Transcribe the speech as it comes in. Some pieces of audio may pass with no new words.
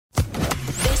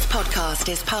podcast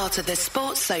is part of the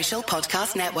Sports Social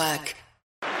Podcast Network.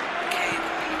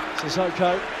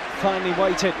 Sissoko finally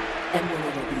waited.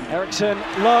 Ericsson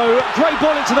low, great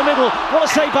ball into the middle. What a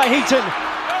save by Heaton.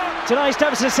 Tonight's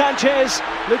Davison Sanchez,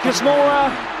 Lucas Moura,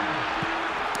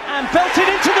 and belted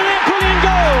into the net. Brilliant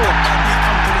goal.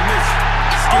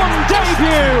 On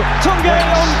debut, Tunge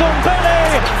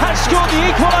Ndombele has scored the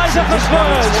equaliser for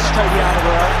Spurs.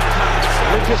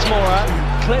 Lucas Moura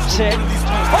clips it.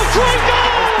 Oh, great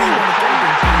goal!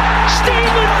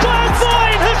 Stephen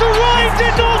Bergwijn has arrived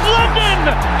in North London.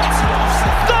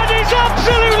 That is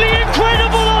absolutely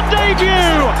incredible on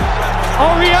debut.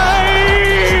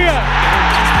 Aurier!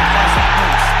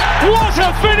 What a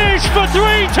finish for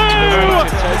 3-2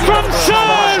 from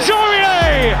Serge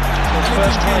Aurier!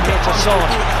 First time hit to Son.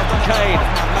 Kane,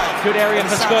 good area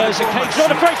for Spurs, and Kane's not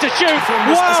afraid to shoot.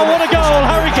 Wow, what a goal,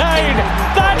 Harry Kane!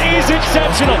 That is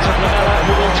exceptional. Lamella,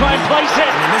 who will try and place it.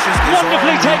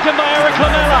 Wonderfully taken by Eric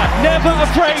Lamella. Never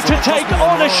afraid to take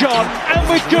on a shot, and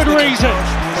with good reason.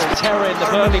 Terror in the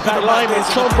Burnley back line, and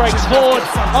Son breaks forward.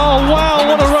 Oh wow,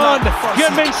 what a run!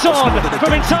 Heung-min Son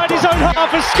from inside his own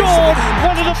half has scored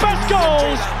one of the best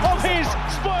goals of his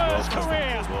Spurs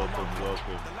career.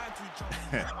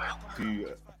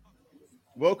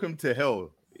 Welcome to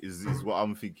hell is what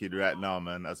I'm thinking right now,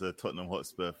 man, as a Tottenham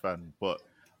Hotspur fan. But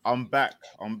I'm back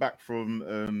from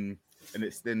an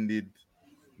extended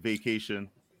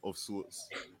vacation of sorts.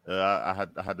 I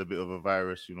had a bit of a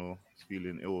virus,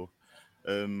 feeling ill.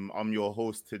 I'm your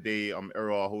host today. I'm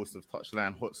Errol, host of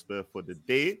Touchline Hotspur for the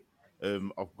day.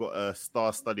 I've got a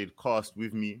star-studded cast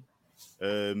with me.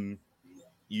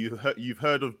 You've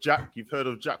heard of Jack. You've heard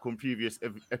of Jack on previous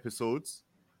episodes.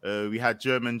 We had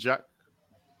German Jack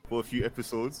for a few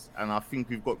episodes, and I think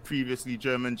we've got previously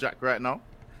German Jack right now.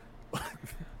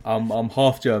 I'm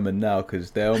half German now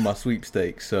because they're on my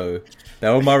sweepstakes, so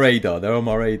they're on my radar.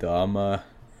 I'm a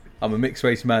mixed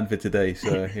race man for today,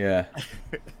 so yeah.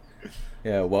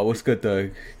 Yeah, well, what's good though?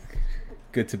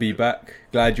 Good to be back.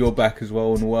 Glad you're back as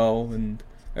well and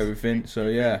everything. So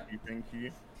yeah. Thank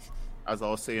you. As I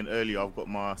was saying earlier, I've got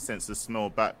my sense of smell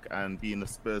back, and being a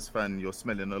Spurs fan, you're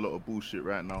smelling a lot of bullshit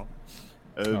right now.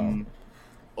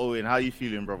 Owen, how you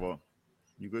feeling, brother?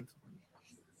 You good?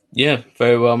 Yeah,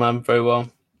 very well, man. Very well.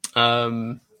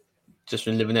 Just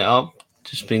been living it up.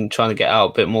 Just been trying to get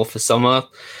out a bit more for summer.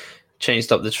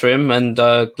 Changed up the trim, and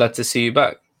glad to see you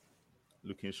back.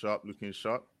 Looking sharp.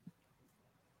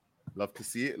 Love to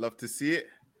see it.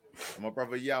 My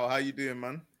brother Yao, how you doing,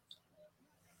 man?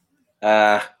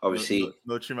 Obviously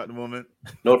no trim at the moment.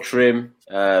 No trim.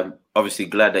 Obviously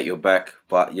glad that you're back,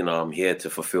 but I'm here to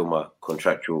fulfill my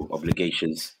contractual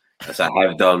obligations as I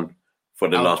have done for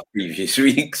the last previous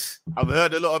weeks. I've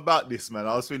heard a lot about this, man.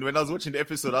 When I was watching the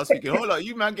episode, I was thinking, hold on,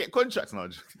 you man get contracts now.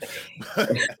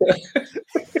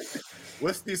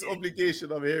 What's this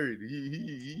obligation I'm hearing?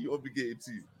 He obligated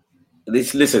to you.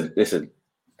 Listen.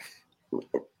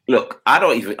 Look,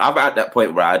 I'm at that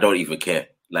point where I don't even care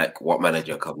like what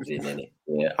manager comes in, innit?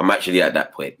 Yeah, I'm actually at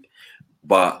that point.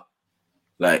 But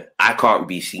like I can't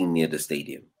be seen near the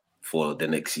stadium for the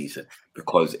next season,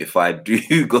 because if I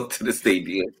do go to the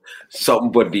stadium,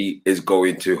 somebody is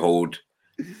going to hold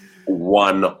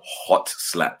one hot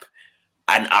slap.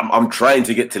 And I'm trying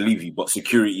to get to Levy, but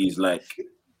security is like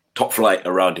top flight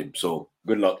around him. So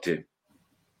good luck to him.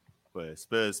 Well,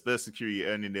 Spurs security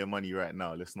earning their money right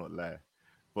now. Let's not lie.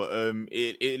 But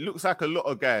it looks like a lot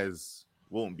of guys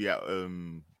won't be at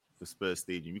the Spurs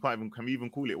stadium. Can we even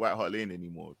call it White Hart Lane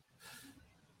anymore?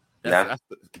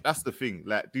 That's the thing.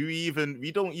 Like,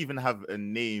 we don't even have a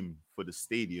name for the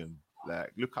stadium.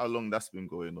 Like, look how long that's been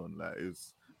going on. Like,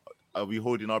 are we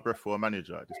holding our breath for a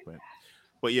manager at this point?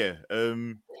 But yeah,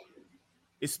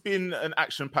 it's been an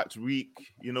action-packed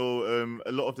week. A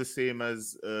lot of the same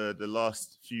as the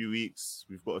last few weeks.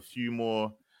 We've got a few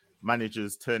more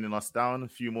managers turning us down, a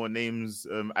few more names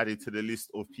added to the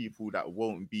list of people that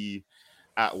won't be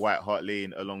at White Hart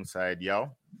Lane alongside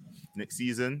Yao next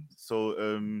season. So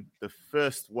the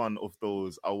first one of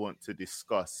those I want to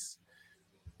discuss.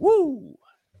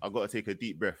 I've got to take a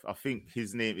deep breath. I think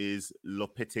his name is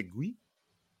Lopetegui.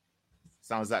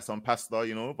 Sounds like some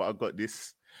pasta, but I got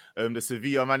this. The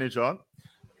Sevilla manager,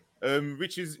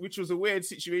 which was a weird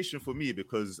situation for me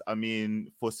because,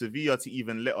 for Sevilla to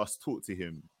even let us talk to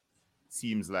him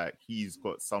seems like he's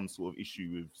got some sort of issue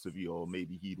with Sevilla, or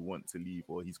maybe he'd want to leave,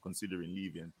 or he's considering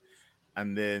leaving.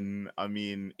 And then,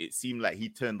 it seemed like he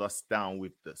turned us down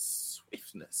with the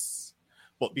swiftness.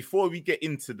 But before we get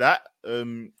into that,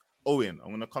 Owen, I'm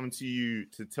going to come to you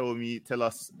to tell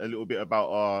us a little bit about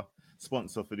our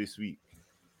sponsor for this week.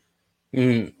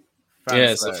 It's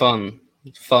a fun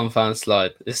fan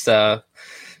slide. It's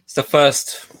It's the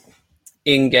first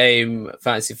in-game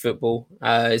fantasy football.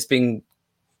 It's been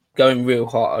going real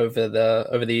hot over the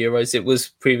Euros. It was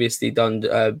previously done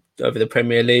over the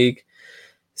Premier League.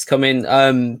 It's coming.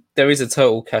 There is a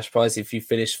total cash prize if you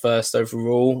finish first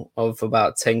overall of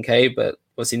about 10k, but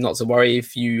obviously not to worry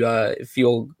if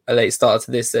you're a late starter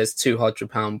to this. There's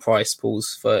 £200 price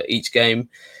pools for each game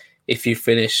if you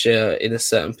finish in a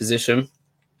certain position.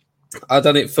 I've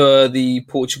done it for the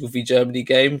Portugal v Germany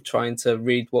game, trying to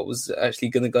read what was actually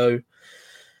going to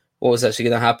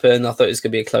happen. I thought it was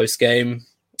going to be a close game.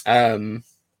 I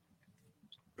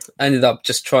ended up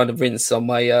just trying to rinse on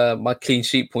my my clean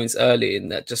sheet points early,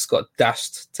 and that just got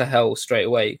dashed to hell straight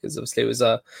away because obviously it was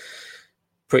a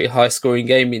pretty high scoring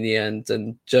game in the end,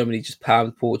 and Germany just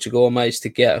pounded Portugal. I managed to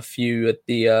get a few of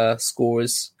the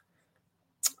scorers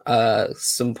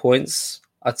some points.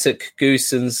 I took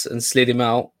Goossens and slid him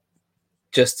out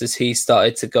just as he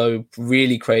started to go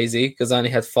really crazy because I only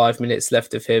had 5 minutes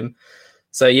left of him.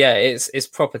 So yeah, it's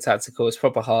proper tactical. It's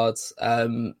proper hard.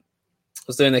 I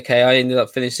was doing okay. I ended up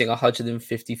finishing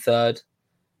 153rd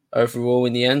overall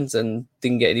in the end and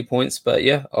didn't get any points. But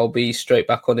yeah, I'll be straight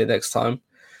back on it next time.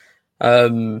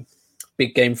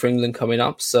 Big game for England coming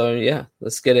up. So yeah,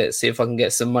 let's get it. See if I can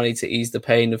get some money to ease the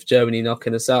pain of Germany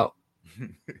knocking us out.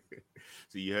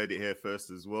 So you heard it here first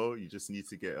as well. You just need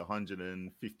to get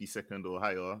 152nd or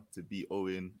higher to beat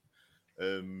Owen.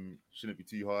 Shouldn't be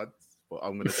too hard, but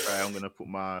I'm gonna try. I'm gonna put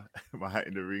my hat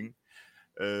in the ring.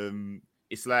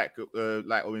 It's like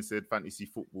Owen said, fantasy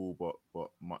football,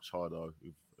 but much harder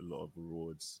with a lot of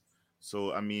rewards.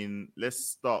 So I mean, let's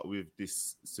start with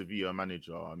this Sevilla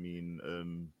manager. I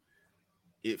mean,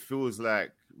 it feels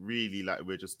like really like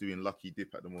we're just doing lucky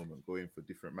dip at the moment, going for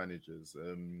different managers.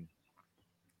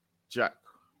 Jack,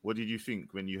 what did you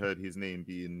think when you heard his name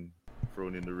being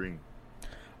thrown in the ring?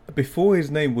 Before his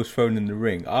name was thrown in the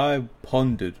ring, I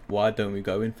pondered why don't we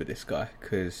go in for this guy,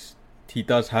 because he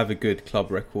does have a good club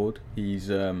record. He's,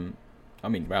 Real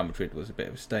Madrid was a bit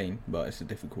of a stain, but it's a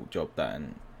difficult job that,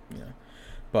 and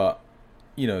but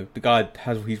the guy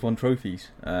he's won trophies,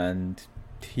 and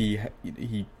he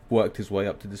worked his way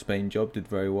up to the Spain job, did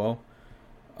very well.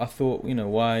 I thought,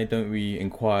 why don't we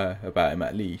inquire about him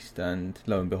at least? And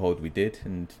lo and behold, we did.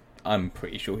 And I'm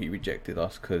pretty sure he rejected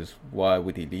us because why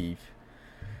would he leave?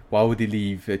 Why would he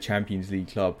leave a Champions League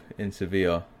club in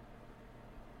Sevilla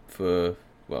for,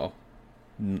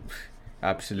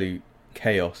 absolute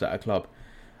chaos at a club?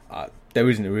 There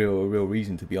isn't a real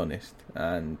reason, to be honest.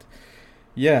 And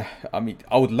yeah, I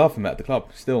would love him at the club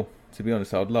still, to be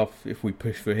honest. I would love if we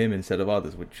push for him instead of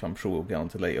others, which I'm sure we'll get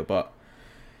onto later. But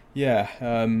yeah,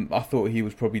 I thought he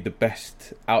was probably the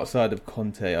best outside of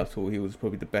Conte. I thought he was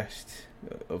probably the best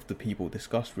of the people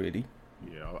discussed, really.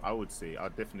 Yeah, I would say I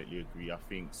definitely agree. I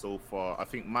think so far,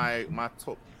 my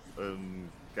top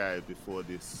guy before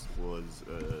this was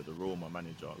the Roma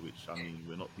manager, which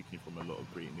we're not picking from a lot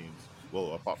of great names.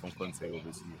 Well, apart from Conte,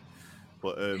 obviously.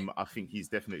 But I think he's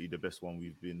definitely the best one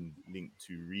we've been linked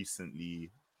to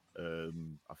recently.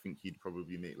 I think he'd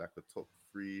probably make like a top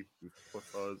 3 with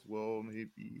Potter as well,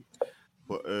 maybe.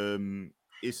 But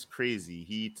it's crazy.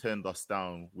 He turned us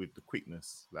down with the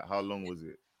quickness. Like, how long was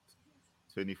it?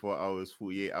 24 hours,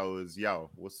 48 hours. Yeah,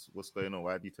 what's going on?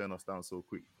 Why did he turn us down so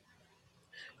quick?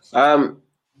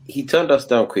 He turned us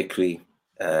down quickly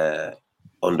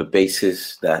on the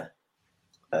basis that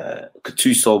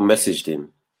Gattuso messaged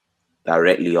him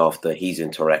directly after his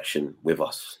interaction with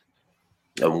us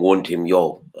and warned him,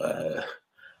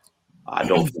 I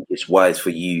don't think it's wise for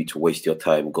you to waste your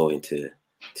time going to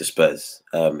Spurs.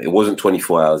 It wasn't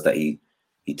 24 hours that he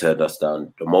turned us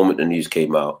down. The moment the news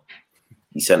came out,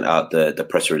 he sent out the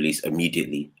press release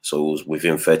immediately. So it was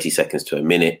within 30 seconds to a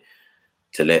minute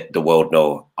to let the world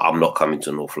know, I'm not coming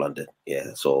to North London.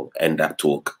 Yeah, so end that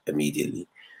talk immediately.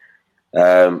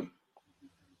 The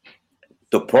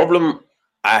problem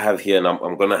I have here, and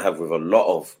I'm going to have with a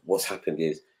lot of what's happened,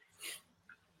 is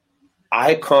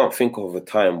I can't think of a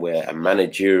time where a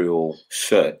managerial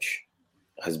search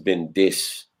has been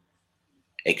this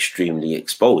extremely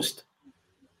exposed,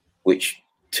 which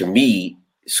to me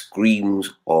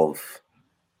screams of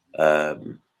a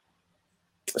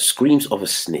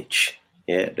snitch.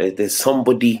 Yeah, there's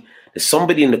somebody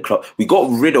in the club. We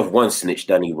got rid of one snitch,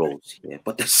 Danny Rose. Yeah,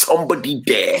 but there's somebody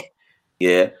there.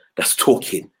 Yeah, that's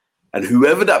talking, and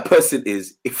whoever that person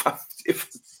is, if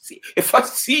I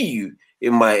see you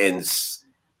in my ends,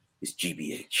 it's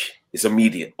GBH. It's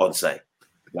immediate onside.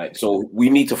 Like, so we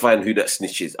need to find who that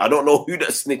snitch is. I don't know who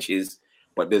that snitch is,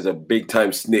 but there's a big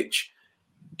time snitch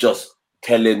just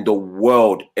telling the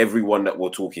world, everyone that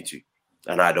we're talking to.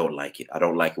 And I don't like it. I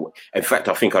don't like it. In fact,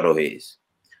 I think I know who it is.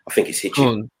 I think it's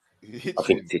Hitchin. I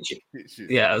think Hitchin.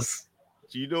 Yes.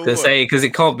 Do you know To what? say because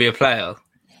it can't be a player.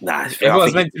 Nah, it's fair.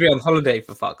 Everyone's meant to be on holiday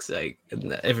for fuck's sake,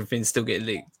 and everything's still getting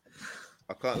leaked.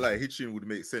 I can't lie. Hitchin would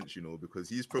make sense, because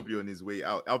he's probably on his way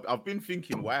out. I've been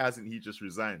thinking, why hasn't he just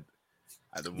resigned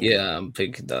at the moment? Yeah, I'm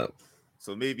thinking that.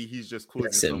 So maybe he's just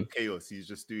causing some chaos. He's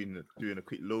just doing a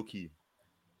quick low key,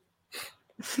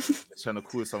 trying to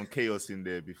cause some chaos in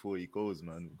there before he goes,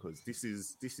 man. Because this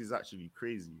is actually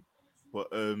crazy.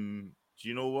 But do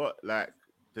you know what? Like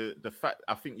the fact,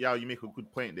 I think you make a good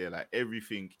point there. Like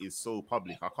everything is so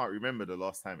public. I can't remember the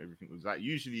last time everything was like.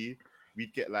 Usually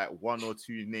we'd get like 1 or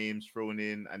 2 names thrown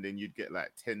in, and then you'd get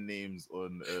like 10 names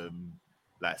on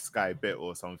like Sky Bet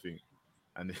or something,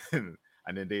 and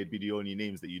then they'd be the only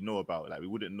names that you know about. Like we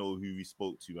wouldn't know who we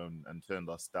spoke to and turned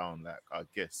us down. Like I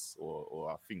guess,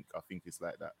 or I think it's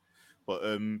like that. But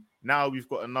now we've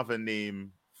got another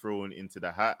name thrown into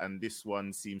the hat, and this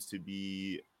one seems to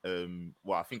be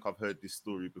well, I think I've heard this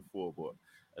story before, but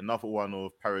another one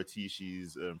of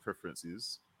Paratisci's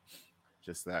preferences,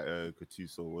 just like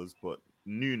Gattuso was. But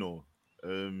Nuno.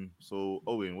 So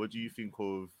Owen, what do you think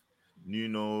of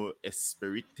Nuno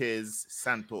Espirito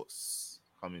Santos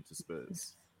coming to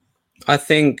Spurs? I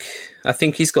think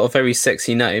he's got a very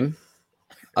sexy name.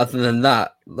 Other than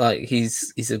that, like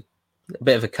he's a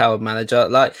bit of a coward manager.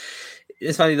 Like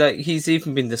it's funny, like he's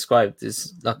even been described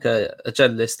as like a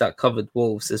journalist that covered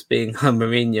Wolves as being a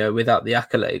Mourinho without the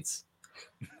accolades.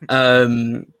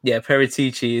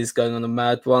 Paratici is going on a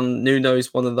mad one. Nuno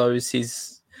is one of those.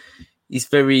 He's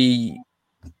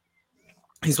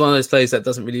one of those players that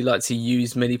doesn't really like to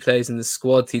use many players in the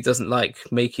squad. He doesn't like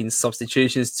making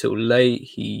substitutions till late.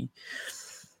 He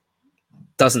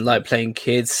doesn't like playing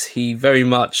kids. He very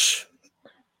much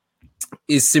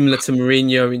is similar to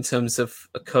Mourinho in terms of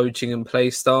a coaching and play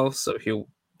style. So he'll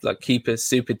like keep a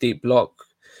super deep block,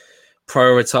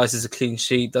 prioritizes a clean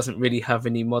sheet, doesn't really have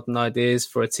any modern ideas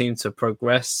for a team to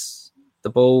progress the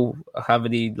ball, have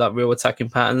any like real attacking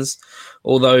patterns.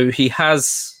 Although he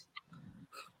has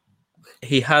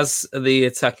the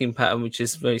attacking pattern, which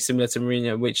is very similar to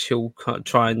Mourinho, which he'll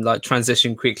try and like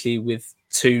transition quickly with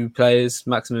 2 players,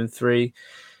 maximum 3,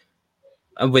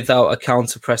 and without a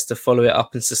counter press to follow it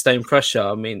up and sustain pressure.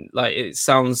 I mean, like it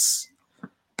sounds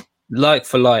like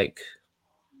for like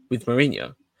with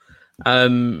Mourinho.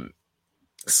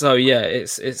 So yeah,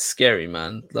 it's scary,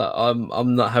 man. Like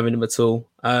I'm not having him at all.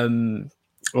 I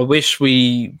wish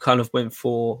we kind of went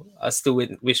for. I still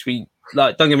wish we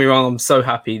like. Don't get me wrong. I'm so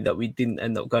happy that we didn't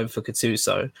end up going for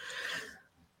Gattuso.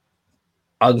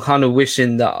 I'm kind of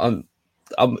wishing that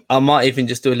I might even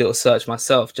just do a little search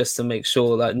myself just to make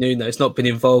sure that Nuno's not been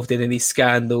involved in any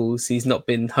scandals. He's not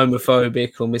been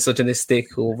homophobic or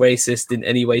misogynistic or racist in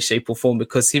any way, shape, or form.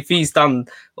 Because if he's done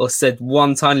or said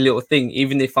one tiny little thing,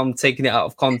 even if I'm taking it out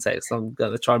of context, I'm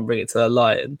going to try and bring it to the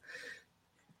light and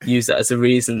use that as a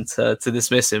reason to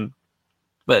dismiss him.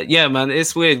 But yeah, man,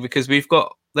 it's weird because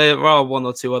there are 1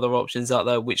 or 2 other options out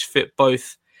there which fit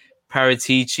both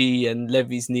Paratici and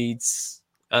Levy's needs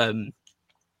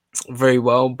very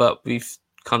well, but we've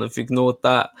kind of ignored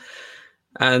that.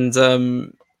 And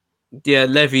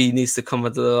Levy needs to come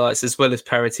under the lights as well as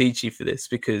Paratici for this,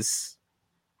 because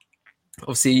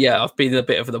obviously, I've been a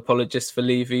bit of an apologist for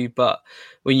Levy, but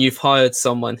when you've hired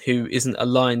someone who isn't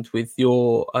aligned with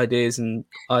your ideas and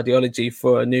ideology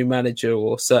for a new manager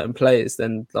or certain players,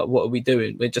 then like, what are we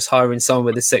doing? We're just hiring someone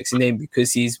with a sexy name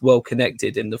because he's well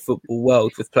connected in the football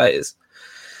world with players.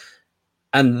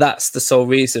 And that's the sole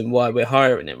reason why we're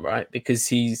hiring him, right? Because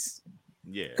he's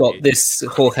got this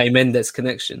Jorge Mendes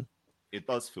connection. It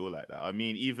does feel like that. I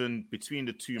mean, even between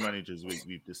the 2 managers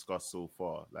we've discussed so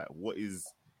far, like what is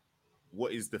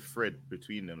the thread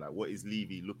between them? Like, what is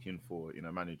Levy looking for in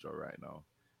a manager right now?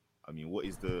 I mean, what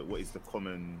is the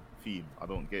common theme? I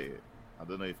don't get it. I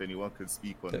don't know if anyone can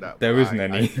speak on that. There isn't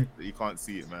any. You can't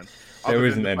see it, man. There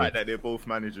isn't any. The fact that they're both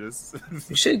managers.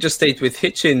 You should have just stayed with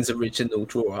Hitchin's original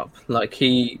draw up. Like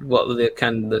what were the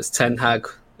candidates? Ten Hag.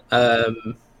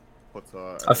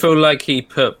 Potter, I feel like he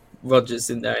put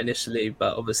Rodgers in there initially,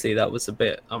 but obviously that was a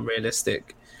bit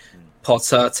unrealistic.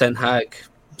 Potter, Ten Hag,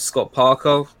 Scott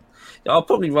Parker. I'd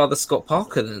probably rather Scott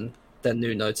Parker than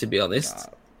Nuno, to be honest.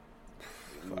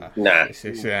 My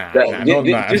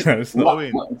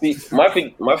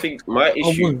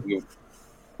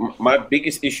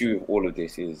biggest issue with all of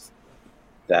this is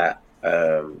that,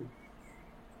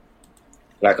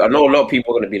 like, I know a lot of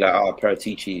people are going to be like,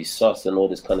 Paratici is sus and all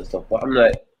this kind of stuff, but I'm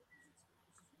like,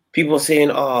 people are saying,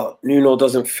 Nuno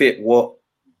doesn't fit what.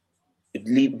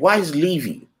 Why is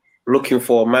Levy looking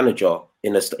for a manager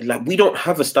in a like? We don't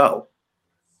have a style.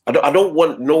 I don't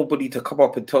want nobody to come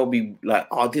up and tell me like,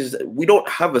 we don't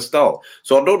have a style.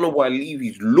 So I don't know why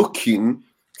Levy's looking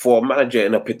for a manager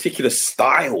in a particular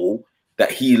style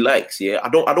that he likes. Yeah, I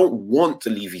don't want a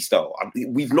Levy style.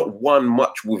 We've not won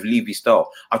much with Levy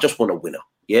style. I just want a winner.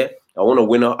 Yeah, I want a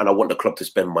winner, and I want the club to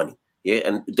spend money. Yeah,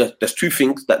 and there's two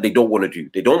things that they don't want to do.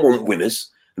 They don't want winners,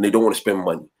 and they don't want to spend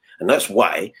money. And that's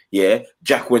why, yeah,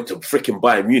 Jack went to freaking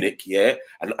Bayern Munich, yeah,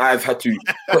 and I've had to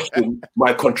question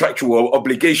my contractual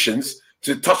obligations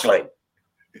to Touchline.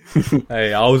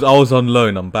 Hey, I was on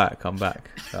loan. I'm back.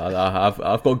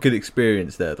 I've got good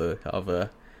experience there, though. I've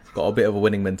got a bit of a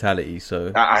winning mentality,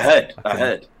 so I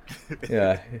heard.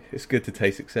 Yeah, it's good to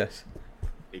taste success.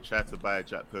 They tried to buy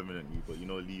Jack permanently, but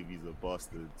Levy's a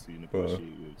bastard to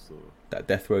negotiate with. So that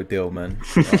death row deal, man,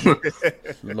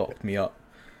 locked me up.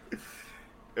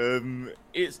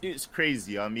 It's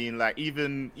crazy. I mean, like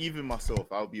even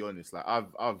myself, I'll be honest. Like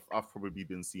I've probably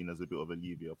been seen as a bit of a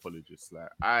Levy apologist. Like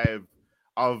I've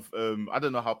I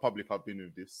don't know how public I've been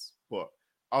with this, but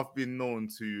I've been known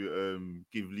to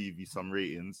give Levy some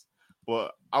ratings.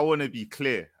 But I want to be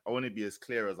clear. I want to be as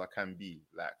clear as I can be.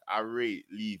 Like I rate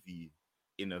Levy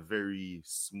in a very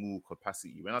small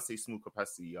capacity. When I say small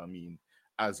capacity, I mean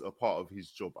as a part of his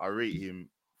job. I rate him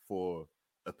for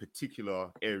a particular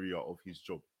area of his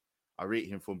job. I rate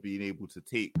him from being able to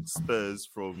take Spurs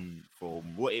from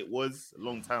what it was a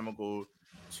long time ago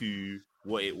to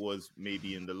what it was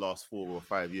maybe in the last 4 or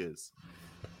 5 years.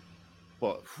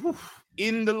 But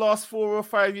in the last 4 or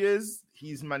 5 years,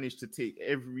 he's managed to take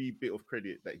every bit of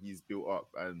credit that he's built up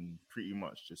and pretty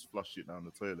much just flush it down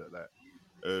the toilet. Like,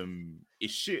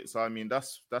 it's shit. So I mean,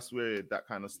 that's where that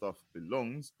kind of stuff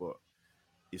belongs. But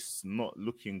it's not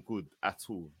looking good at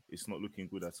all.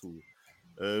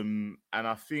 And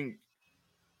I think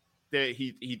that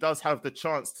he does have the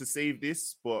chance to save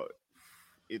this, but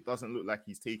it doesn't look like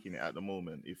he's taking it at the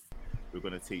moment. If we're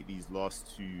going to take these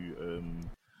last two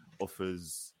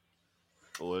offers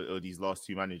or these last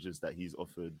two managers that he's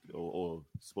offered or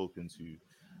spoken to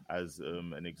as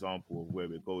an example of where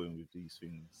we're going with these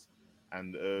things.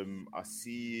 And I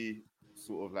see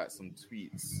sort of like some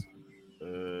tweets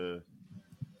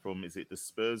from, is it the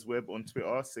Spurs web on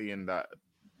Twitter, saying that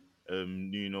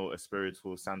Nuno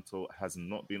Espirito Santo has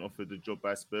not been offered the job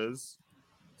by Spurs.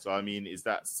 So, I mean, is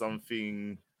that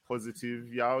something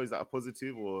positive, Yao? Is that a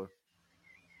positive, or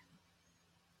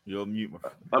you're mute, my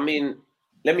friend? I mean,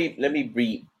 let me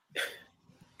read.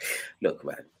 Look,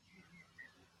 man.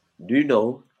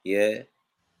 Nuno, yeah,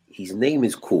 his name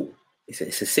is cool. It's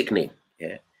a sick name,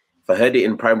 yeah. If I heard it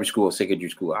in primary school or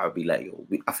secondary school, I would be like, yo,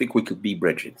 I think we could be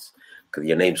brethren because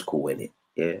your name's cool, innit?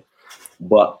 Yeah.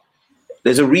 But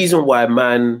there's a reason why,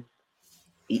 man,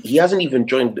 he hasn't even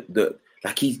joined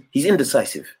he's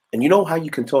indecisive. And you know how you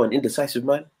can tell an indecisive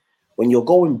man? When you're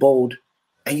going bold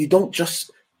and you don't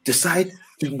just decide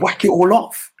to whack it all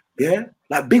off. Yeah?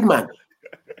 Like, big man,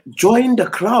 join the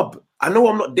club. I know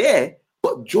I'm not there,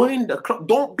 but join the club.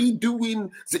 Don't be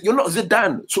doing, you're not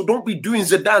Zidane, so don't be doing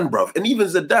Zidane, bruv. And even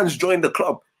Zidane's joined the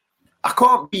club. I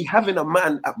can't be having a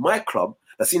man at my club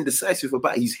that's indecisive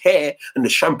about his hair and the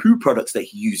shampoo products that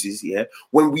he uses, yeah,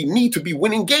 when we need to be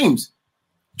winning games.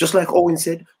 Just like Owen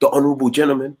said, the honourable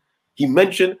gentleman, he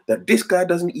mentioned that this guy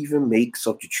doesn't even make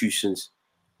substitutions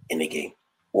in a game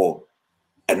or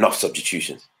enough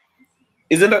substitutions.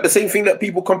 Isn't that the same thing that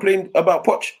people complain about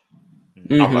Poch?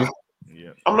 Mm-hmm.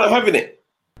 I'm not having it.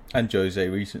 And Jose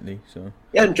recently, so.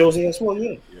 Yeah, and Jose as well,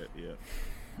 yeah. Yeah.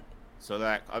 So,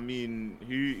 like, I mean,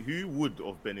 who would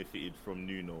have benefited from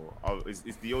Nuno? Is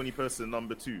the only person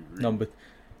number two? Really?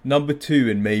 Number two,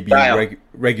 and maybe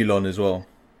Regulon as well.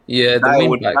 Yeah, the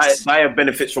wing-backs. Dyer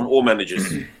benefits from all managers.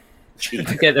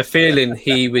 I get the feeling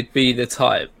he would be the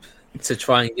type to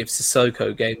try and give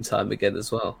Sissoko game time again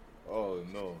as well. Oh,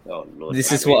 no. Oh, Lord.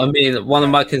 This is what I mean. One of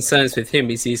my concerns with him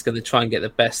is he's going to try and get the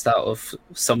best out of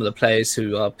some of the players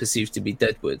who are perceived to be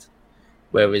deadwood.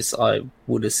 Whereas I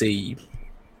would see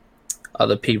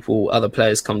other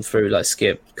players come through, like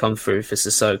Skip, come through for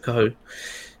Sissoko.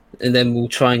 And then we'll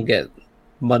try and get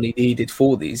money needed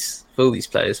for these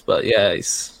players. But yeah,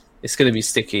 it's going to be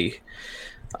sticky.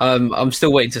 I'm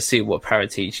still waiting to see what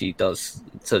Paratici does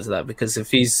in terms of that, because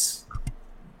if his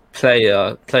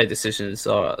player decisions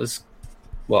are as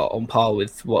well on par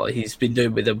with what he's been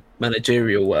doing with the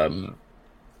managerial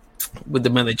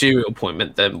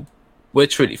appointment, then we're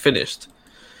truly finished.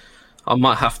 I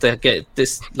might have to get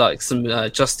this some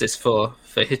justice for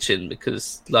Hitchin,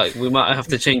 because we might have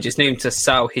to change his name to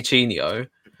Sal Hitchinio.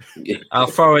 I'll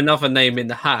throw another name in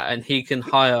the hat and he can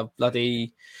hire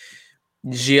bloody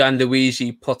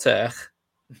Gianluigi Potter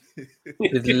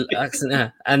with the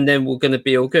accent, and then we're going to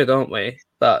be all good, aren't we?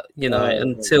 But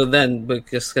until then, we're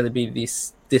just going to be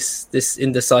this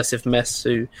indecisive mess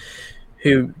who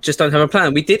just don't have a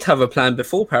plan. We did have a plan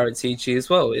before Paratici as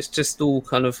well. It's just all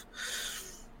kind of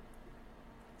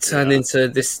turned into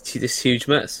this huge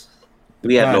mess.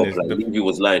 We had no plan. He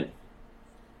was lying.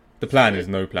 The plan is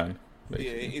no plan.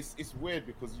 Basically. Yeah, it's weird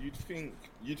because you'd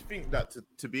think that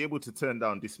to be able to turn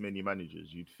down this many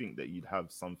managers, you'd think that you'd have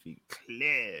something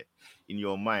clear in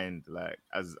your mind, like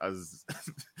as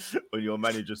on your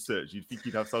manager search, you'd think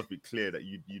you'd have something clear that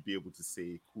you'd be able to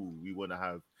say, cool, we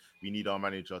need our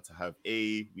manager to have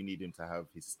A, we need him to have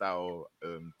his style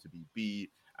to be B,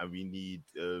 and we need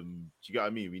do you get what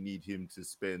I mean? We need him to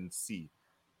spend C.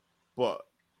 But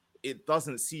it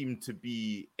doesn't seem to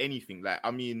be anything. Like,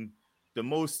 I mean, the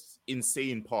most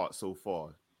insane part so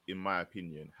far, in my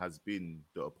opinion, has been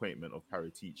the appointment of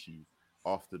Paratici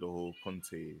after the whole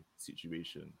Conte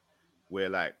situation, where,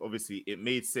 like, obviously it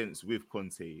made sense with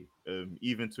Conte,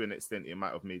 even to an extent it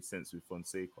might have made sense with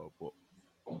Fonseca, but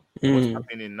what's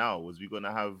happening now was we're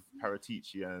gonna have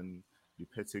Paratici and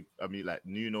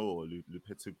Nuno or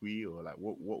Lopetegui, or like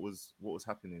what was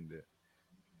happening there?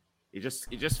 It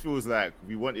just feels like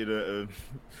we wanted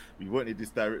this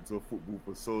director of football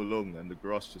for so long, and the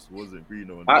grass just wasn't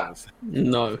greener on the other side.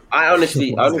 No, I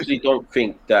honestly don't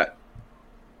think that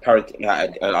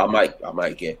I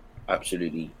might get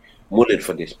absolutely mullered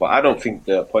for this, but I don't think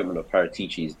the appointment of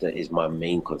Paratici is my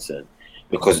main concern,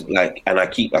 because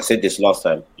I said this last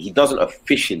time, he doesn't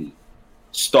officially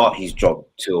start his job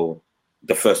till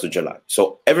the 1st of July.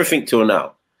 So everything till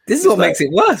now. This is what makes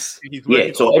it worse.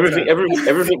 Yeah, so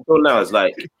everything till now is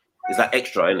like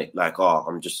extra, isn't it? Like,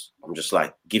 I'm just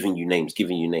like giving you names.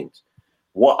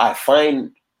 What I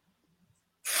find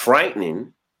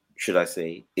frightening, should I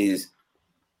say, is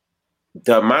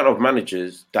the amount of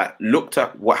managers that looked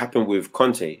at what happened with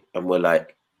Conte and were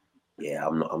like, yeah,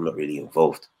 I'm not really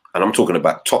involved. And I'm talking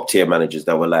about top tier managers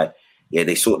that were like, yeah,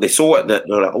 they saw it, that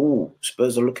they're like, oh,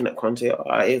 Spurs are looking at Conte. All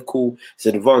right, yeah, cool. It's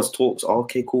advanced talks. Oh,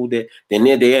 okay, cool. They're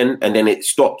near the end, and then it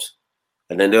stopped.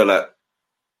 And then they're like,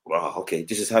 wow, okay,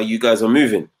 this is how you guys are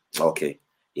moving. Okay,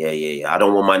 yeah. I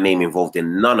don't want my name involved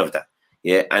in none of that.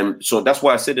 Yeah, and so that's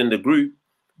why I said in the group,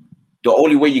 the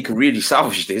only way you can really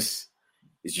salvage this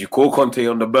is you call Conte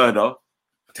on the burner,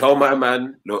 tell my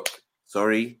man, look,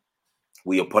 sorry,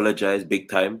 we apologize big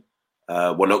time.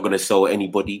 We're not going to sell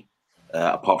anybody.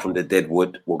 Apart from the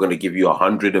deadwood, we're going to give you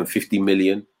 150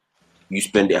 million. You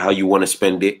spend it how you want to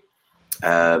spend it,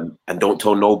 and don't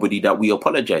tell nobody that we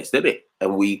apologize, did it?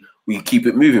 And we keep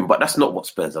it moving. But that's not what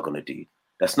Spurs are going to do.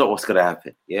 That's not what's going to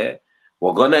happen. Yeah,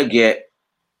 we're gonna get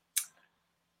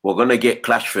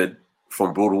Clashford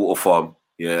from Broadwater Farm.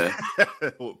 Yeah,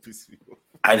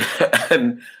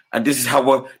 and this is how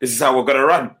we're gonna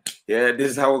run. Yeah,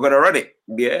 this is how we're gonna run it.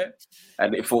 Yeah.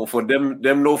 And for them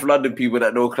North London people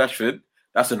that know Clashford,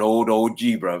 that's an old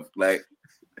OG, bro. Like,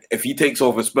 if he takes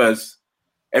over Spurs,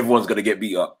 everyone's gonna get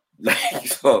beat up. Like,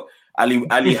 so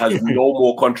Ali has no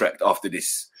more contract after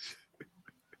this.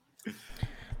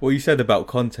 What you said about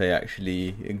Conte,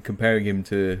 actually, in comparing him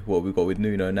to what we've got with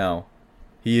Nuno now,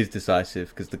 he is decisive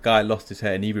because the guy lost his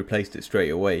hair and he replaced it straight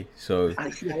away. So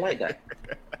I like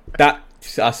that.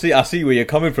 I see where you're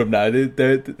coming from now.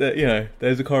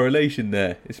 There's a correlation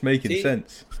there. It's making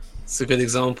sense. It's a good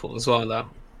example as well, though.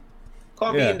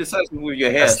 Can't be indecisive with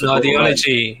your hair. That's an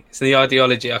ideology. It's the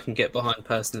ideology I can get behind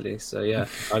personally. So yeah,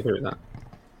 I agree with that.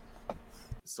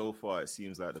 So far, it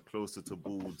seems like the closer to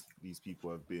bald these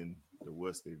people have been, the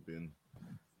worse they've been.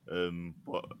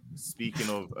 But speaking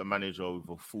of a manager with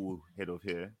a full head of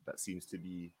hair, that seems to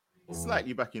be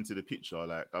slightly back into the picture.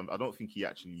 Like, I don't think he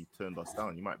actually turned us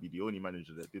down. He might be the only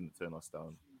manager that didn't turn us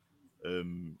down.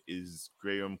 Is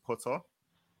Graham Potter.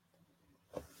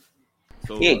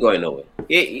 So, he ain't going nowhere.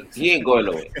 He ain't going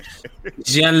nowhere.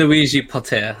 Gianluigi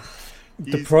Potter.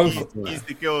 He's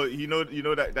the girl. You know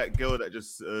that girl that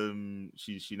just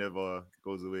she never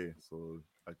goes away. So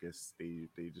I guess they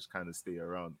just kind of stay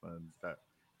around, man.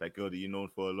 That girl that you known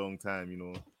for a long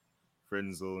time,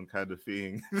 friend zone kind of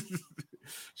thing.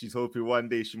 She's hoping one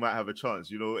day she might have a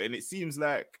chance, and it seems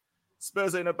like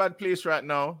Spurs are in a bad place right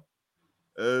now.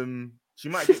 She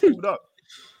might get called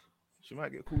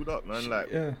up. Man.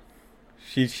 Like, yeah,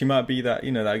 she might be that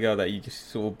that girl that you just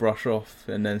sort of brush off,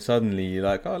 and then suddenly you're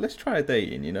like, oh, let's try a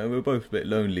dating. We're both a bit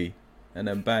lonely, and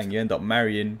then bang, you end up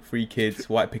marrying, 3 kids,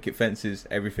 white picket fences,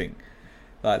 everything.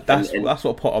 Like, that's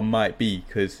what Potter might be,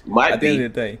 because at the end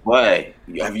of the day, why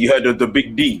have you heard of the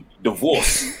big D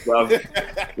divorce?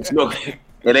 It's not.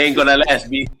 It ain't gonna last,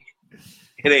 B.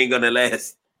 It ain't gonna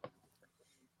last.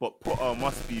 But Potter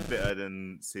must be better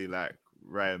than, say, like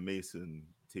Ryan Mason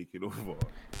taking over.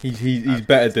 He's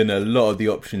better than a lot of the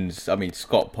options. I mean,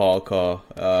 Scott Parker,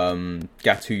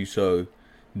 Gattuso,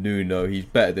 Nuno. He's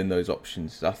better than those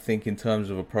options. I think in terms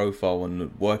of a profile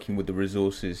and working with the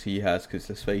resources he has, because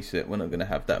let's face it, we're not going to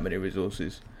have that many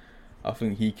resources. I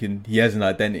think he has an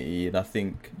identity, and I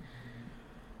think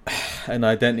an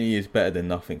identity is better than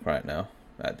nothing right now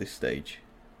at this stage.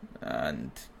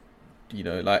 And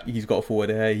like, he's got a forward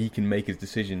here, he can make his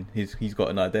decision. He's got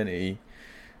an identity.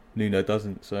 Nuno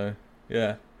doesn't. So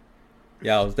yeah,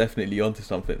 I was definitely onto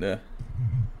something there.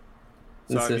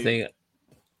 That's the thing.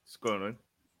 What's going on?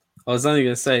 I was only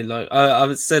going to say, like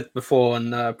I've said before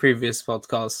on previous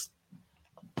podcasts,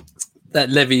 that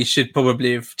Levy should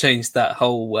probably have changed that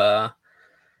whole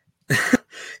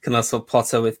can I swap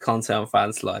Potter with Conte on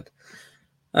fan slide.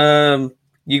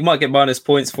 You might get minus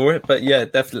points for it, but yeah,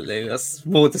 definitely. That's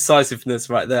more decisiveness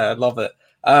right there. I love it.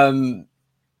 What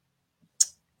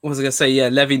was I going to say? Yeah,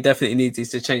 Levy definitely needs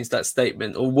to change that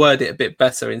statement or word it a bit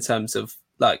better in terms of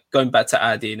like going back to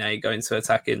our DNA, going to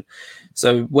attacking.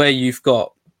 So where you've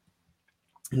got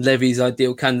Levy's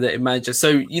ideal candidate and manager.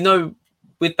 So,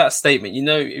 with that statement,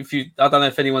 I don't know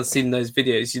if anyone's seen those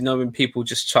videos, when people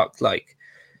just chuck like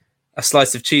a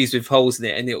slice of cheese with holes in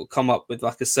it and it will come up with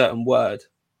like a certain word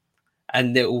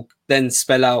and it will then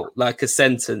spell out like a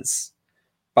sentence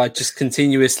by just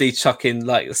continuously chucking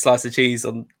like a slice of cheese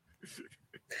on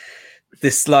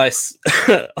this slice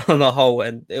on a hole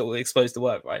and it will expose the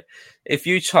word, right? If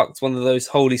you chucked one of those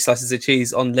holy slices of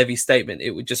cheese on Levy's statement,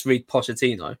 it would just read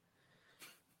Pochettino.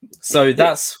 So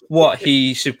that's what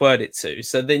he should word it to.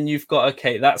 So then you've got,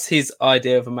 okay, that's his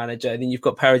idea of a manager. And then you've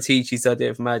got Paratici's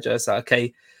idea of a manager. So,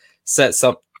 okay, sets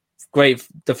up great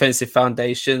defensive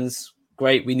foundations.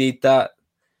 Great, we need that.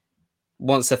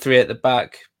 Wants a 3 at the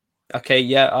back. Okay,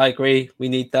 yeah, I agree. We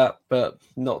need that, but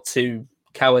not too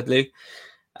cowardly.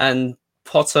 And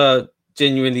Potter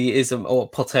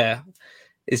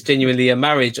is genuinely a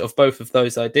marriage of both of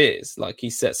those ideas. Like,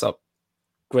 he sets up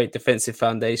great defensive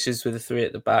foundations with a 3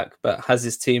 at the back, but has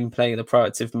his team playing in a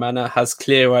proactive manner, has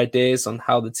clear ideas on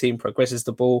how the team progresses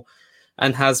the ball,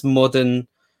 and has modern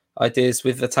ideas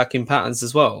with attacking patterns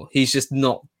as well. He's just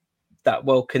not that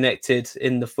well connected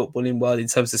in the footballing world in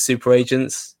terms of super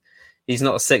agents. He's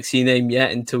not a sexy name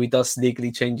yet until he does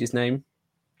legally change his name.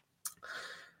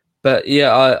 But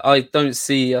yeah, I don't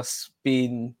see us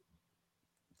being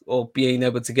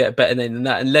able to get a better name than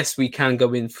that unless we can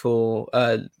go in for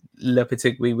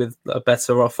Lopetegui with a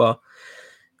better offer.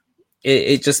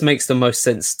 It just makes the most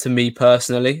sense to me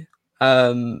personally.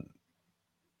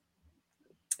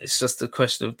 It's just a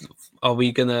question of, are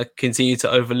we going to continue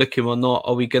to overlook him or not?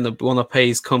 Are we going to want to pay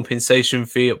his compensation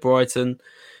fee at Brighton,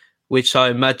 which I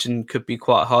imagine could be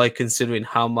quite high considering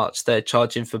how much they're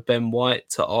charging for Ben White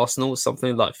to Arsenal,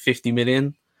 something like 50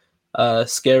 million.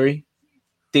 Scary.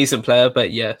 Decent player,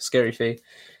 but yeah, scary fee.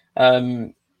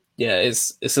 Yeah,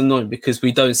 it's annoying because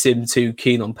we don't seem too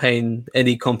keen on paying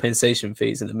any compensation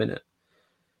fees in a minute.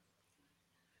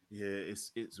 Yeah,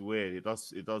 it's weird. It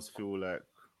does feel like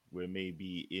we're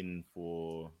maybe in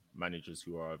for managers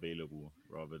who are available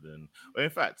rather than. Well, in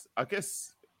fact, I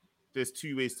guess there's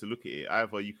two ways to look at it.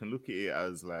 Either you can look at it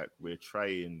as like we're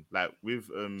trying, like with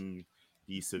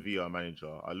the Sevilla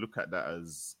manager. I look at that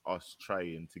as us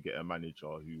trying to get a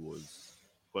manager who was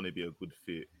going to be a good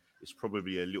fit. It's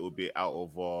probably a little bit out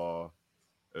of our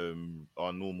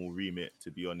normal remit, to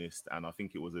be honest. And I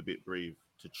think it was a bit brave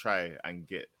to try and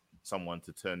get someone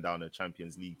to turn down a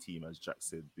Champions League team, as Jack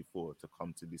said before, to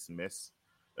come to this mess.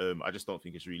 I just don't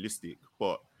think it's realistic.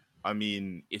 But I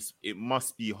mean, it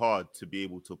must be hard to be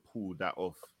able to pull that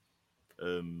off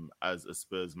as a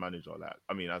Spurs manager. Like,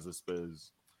 I mean, as a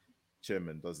Spurs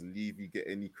chairman, does Levy get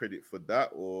any credit for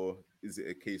that, or is it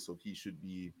a case of he should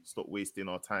be stop wasting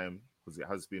our time because it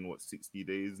has been 60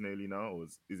 days nearly now, or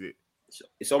is it?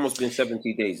 It's almost been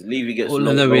 70 days. Levy gets all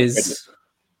I know is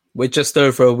we're just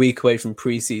over a week away from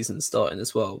pre-season starting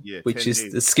as well, yeah, which is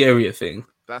days. The scarier thing.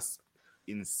 That's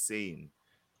insane.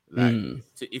 Like,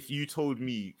 if you told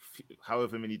me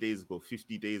however many days ago,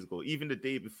 50 days ago, even the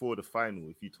day before the final,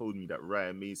 if you told me that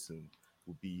Ryan Mason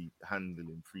would be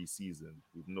handling pre-season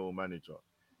with no manager,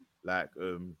 like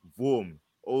Vorm,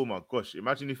 oh my gosh,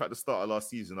 imagine if at the start of last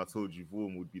season I told you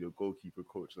Vorm would be the goalkeeper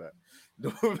coach. Like,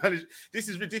 no manager. This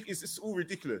is ridiculous. It's all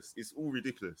ridiculous. It's all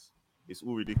ridiculous.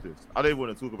 I don't even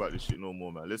want to talk about this shit no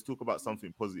more, man. Let's talk about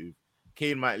something positive.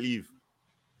 Kane might leave.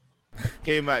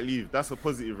 That's a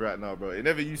positive right now, bro. It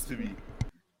never used to be.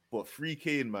 But free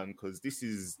Kane, man, because this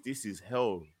is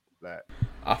hell. Like,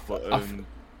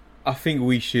 I think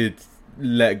we should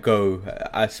let go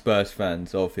as Spurs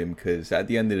fans of him, because at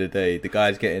the end of the day, the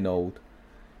guy's getting old.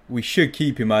 we should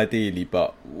keep him ideally,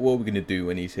 but what are we going to do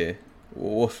when he's here?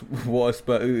 He's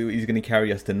going to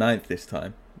carry us to 9th this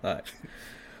time. Like,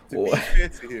 to be fair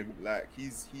to him, like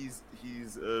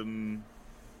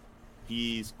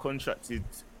he's contracted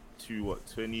to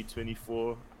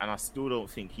 2024, and I still don't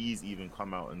think he's even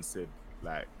come out and said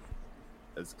like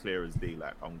as clear as day,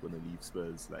 like I'm gonna leave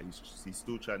Spurs. Like he's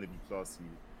still trying to be classy,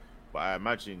 but I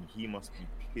imagine he must be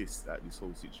pissed at this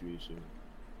whole situation,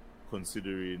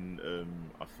 considering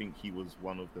I think he was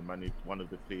one of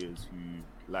the players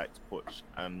who liked Poch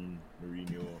and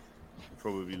Mourinho,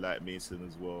 probably liked Mason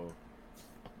as well.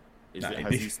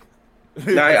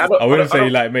 I wouldn't say he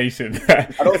liked Mason. I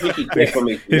don't think he cared for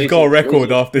Mason. He's got a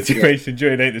record after Mason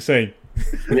Joy, ain't the same.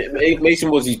 Mason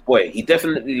was his boy. He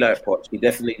definitely liked Poch. He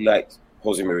definitely liked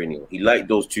Jose Mourinho. He liked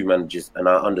those two managers, and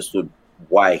I understood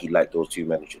why he liked those two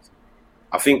managers.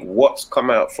 I think what's come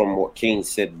out from what Kane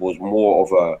said was more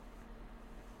of a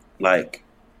like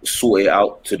sort it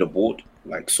out to the board,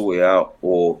 like sort it out,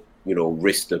 or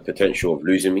risk the potential of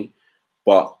losing me.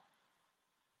 But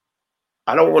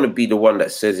I don't want to be the one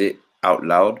that says it out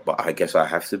loud, but I guess I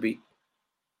have to be.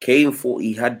 Kane thought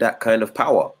he had that kind of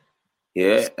power,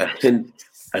 yeah, and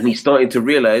he's starting to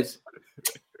realize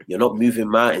you're not moving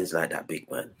mountains like that, big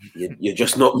man. You're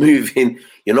just not moving.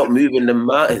 You're not moving the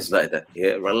mountains like that.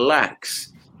 Yeah,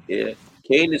 relax. Yeah,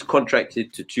 Kane is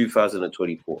contracted to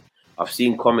 2024. I've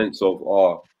seen comments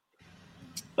of,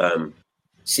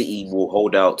 City will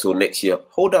hold out till next year.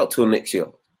 Hold out till next year.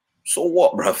 So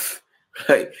what, bruv?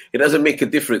 Like, it doesn't make a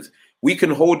difference. We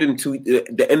can hold him to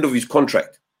the end of his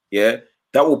contract. Yeah,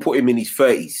 that will put him in his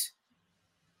 30s.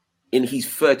 In his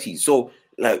 30s. So,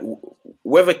 like,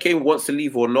 whether Kane wants to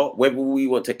leave or not, whether we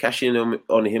want to cash in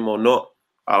on him or not,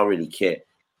 I don't really care.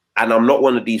 And I'm not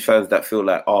one of these fans that feel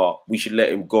like, we should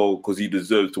let him go because he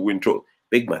deserves to win trophy.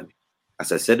 Big man,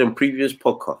 as I said in previous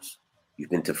podcasts, you've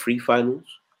been to 3 finals.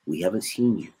 We haven't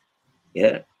seen you.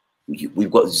 Yeah.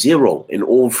 We've got 0 in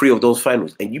all 3 of those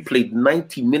finals, and you played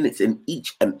 90 minutes in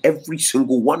each and every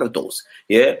single one of those.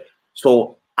 Yeah.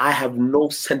 So I have no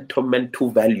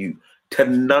sentimental value to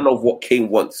none of what Kane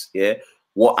wants. Yeah.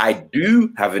 What I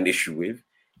do have an issue with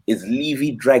is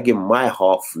Levy dragging my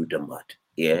heart through the mud.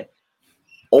 Yeah.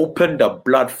 Open the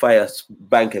Bloodfire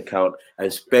bank account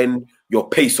and spend your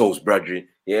pesos, brethren.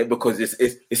 Yeah, because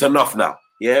it's enough now.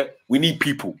 Yeah, we need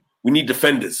people. We need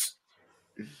defenders.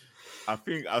 I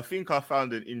think I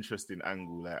found an interesting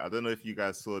angle. Like, I don't know if you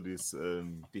guys saw this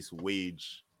this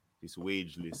wage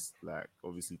list. Like,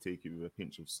 obviously take it with a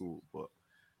pinch of salt, but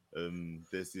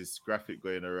there's this graphic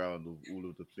going around of all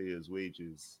of the players'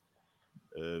 wages,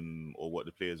 or what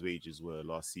the players' wages were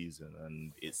last season,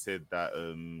 and it said that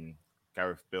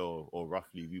Gareth Bale, or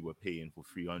roughly, we were paying for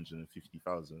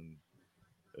 350,000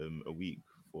 a week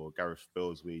for Gareth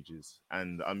Bale's wages.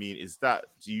 And I mean,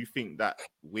 do you think that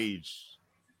wage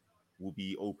will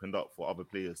be opened up for other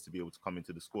players to be able to come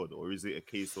into the squad, or is it a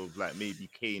case of like maybe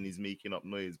Kane is making up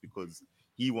noise because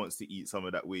he wants to eat some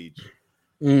of that wage?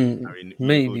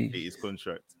 Maybe his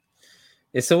contract.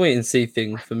 It's a wait and see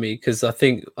thing for me, because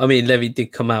Levy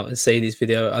did come out and say in his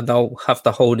video, and I'll have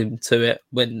to hold him to it,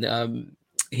 when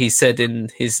he said in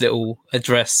his little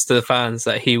address to the fans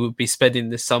that he would be spending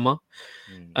this summer.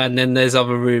 And then there's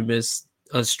other rumours,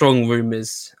 strong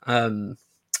rumours,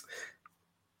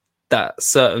 that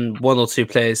certain 1 or 2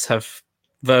 players have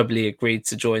verbally agreed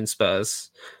to join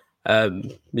Spurs.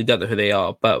 We don't know who they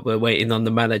are, but we're waiting on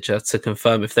the manager to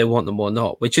confirm if they want them or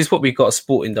not, which is what we got a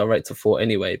sporting director for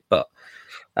anyway, but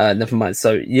never mind.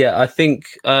 So, yeah, I think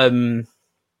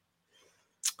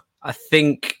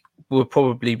we'll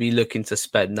probably be looking to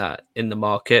spend that in the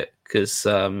market, because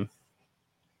for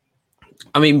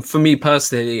me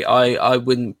personally, I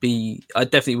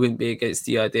definitely wouldn't be against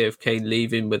the idea of Kane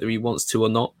leaving, whether he wants to or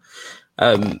not.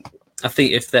 I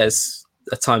think if there's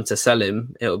a time to sell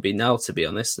him, it'll be now, to be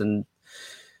honest. And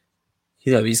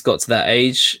he's got to that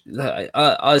age.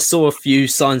 I saw a few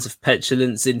signs of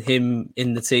petulance in him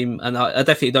in the team, and I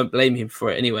definitely don't blame him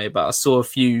for it anyway. But I saw a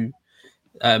few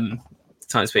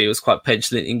times where he was quite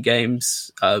petulant in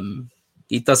games.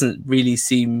 He doesn't really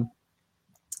seem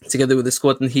together with the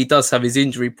squad, and he does have his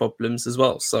injury problems as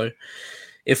well. So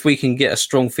if we can get a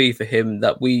strong fee for him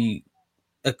that we,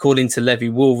 according to Levy,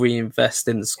 will reinvest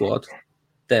in the squad,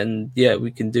 then yeah,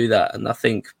 we can do that. And I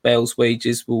think Bale's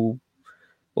wages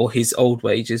or his old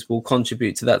wages will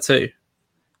contribute to that too,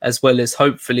 as well as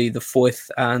hopefully the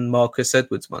Foyth and Marcus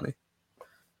Edwards money.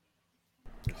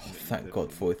 Thank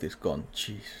God Foyth is gone.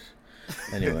 Jeez.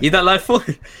 Anyway, you don't like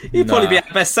Foyth? He'd probably be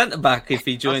our best centre back if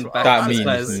he joined back. That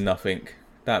means nothing.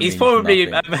 He's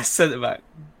probably our best centre back.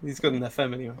 He's got an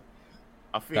FM anyway.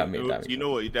 I think you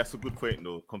know what, that's a good point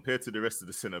though. Compared to the rest of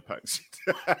the centre backs,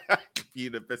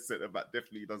 being the best centre back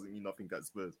definitely doesn't mean nothing at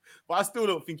Spurs. But I still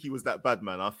don't think he was that bad,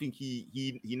 man. I think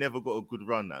he never got a good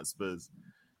run at Spurs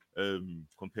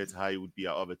compared to how he would be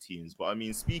at other teams. But I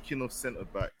mean, speaking of centre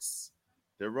backs,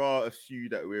 there are a few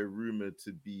that we're rumoured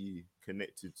to be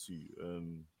connected to.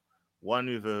 One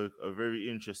with a very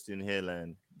interesting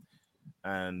hairline,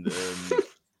 and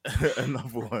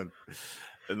another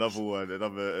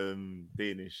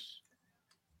Danish.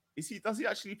 Does he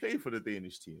actually play for the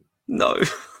Danish team? No,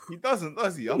 he doesn't,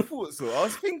 does he? I thought so. I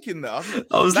was thinking that.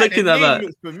 I was looking at that.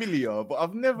 Looks familiar, but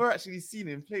I've never actually seen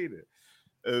him play there.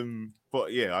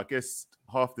 But yeah, I guess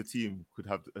half the team could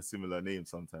have a similar name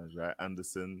sometimes, right?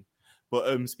 Anderson. But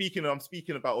I'm speaking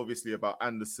about obviously about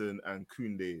Anderson and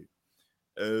Koundé.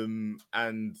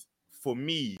 And for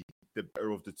me, the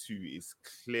better of the two is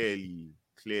clearly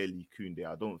Koundé.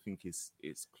 I don't think it's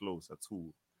close at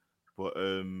all. But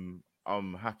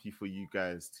I'm happy for you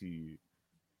guys to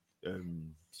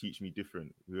teach me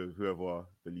different. Whoever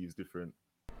believes different.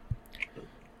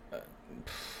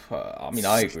 I mean,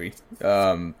 I agree.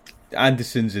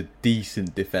 Anderson's a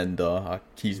decent defender.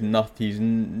 He's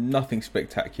nothing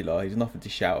spectacular. He's nothing to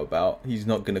shout about. He's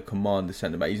not going to command the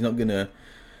centre back. He's not going to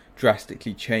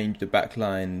drastically change the back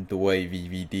line the way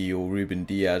VVD or Ruben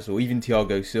Diaz or even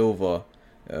Thiago Silva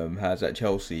has at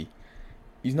Chelsea.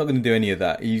 He's not going to do any of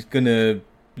that. He's going to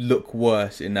look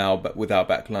worse with our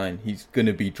back line. He's going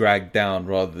to be dragged down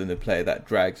rather than a player that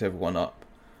drags everyone up.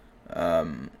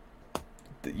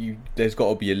 There's got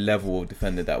to be a level of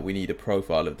defender that we need, a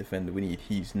profile of defender we need.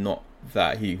 He's not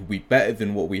that. He'll be better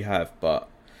than what we have, but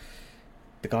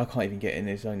the guy can't even get in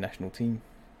his own national team.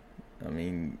 I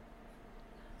mean,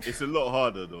 it's a lot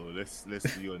harder though. Let's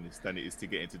be honest, than it is to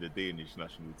get into the Danish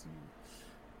national team.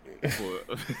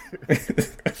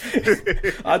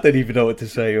 I don't even know what to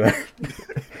say, man.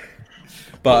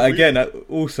 But again,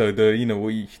 also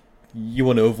you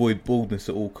want to avoid baldness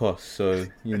at all costs. So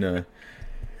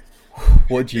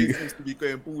what do you? He seems to be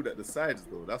going bald at the sides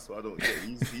though. That's what I don't get.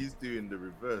 He's doing the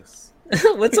reverse.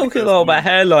 We're talking a lot about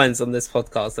hairlines on this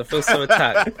podcast. I feel so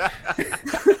attacked.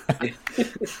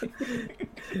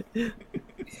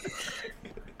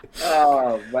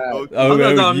 Oh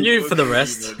man! I'm new for the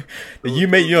rest.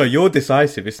 You're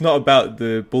decisive. It's not about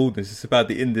the baldness. It's about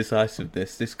the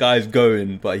indecisiveness. This guy's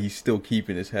going, but he's still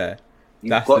keeping his hair.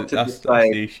 That's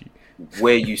the issue.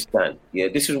 Where you stand. Yeah,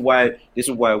 this is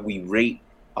why we rate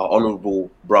our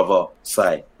honourable brother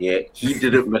Sai. Yeah, he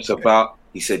didn't mess about.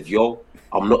 He said, "Yo,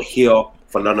 I'm not here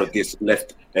for none of this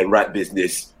left and right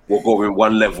business. We're going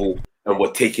one level and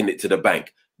we're taking it to the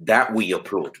bank." That we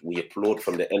applaud. We applaud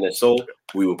from the NSO.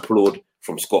 We applaud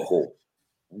from Scott Hall.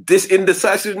 This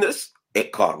indecisiveness,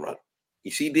 it can't run. You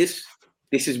see this?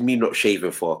 This is me not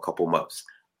shaving for a couple months.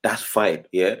 That's fine,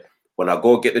 yeah? When I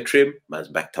go get the trim, man's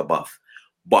back to buff.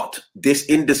 But this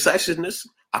indecisiveness,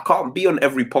 I can't be on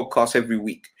every podcast every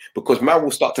week because man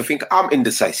will start to think I'm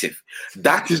indecisive.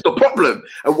 That is the problem.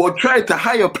 And we're trying to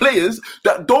hire players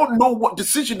that don't know what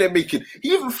decision they're making.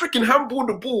 He even freaking handballed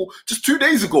the ball just 2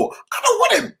 days ago. I don't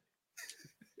want him.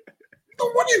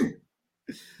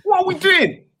 What are we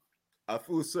doing? I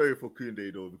feel sorry for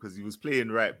Koundé though because he was playing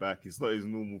right back. It's not his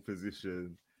normal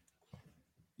position.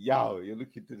 You're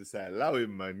looking to the side. Allow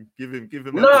him, man. Give him.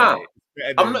 Nah,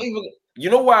 I'm not even. You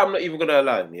know why I'm not even going to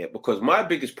allow him? Yeah, because my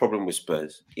biggest problem with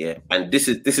Spurs, yeah, and this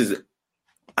is.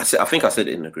 I think I said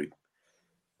it in the group.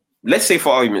 Let's say,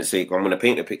 for argument's sake, I'm going to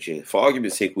paint a picture. For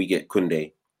argument's sake, we get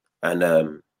Koundé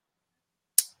and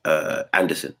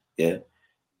Anderson. Yeah,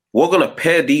 we're going to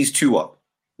pair these two up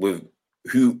with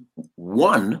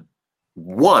one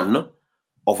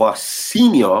of our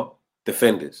senior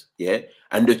defenders. Yeah.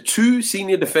 And the two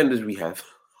senior defenders we have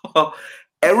are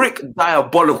Eric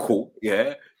Diabolical,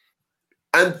 yeah,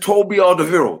 and Toby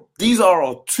Alderweireld. These are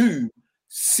our two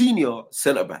senior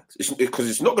centre-backs. Because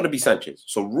it's not going to be Sanchez.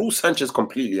 So rule Sanchez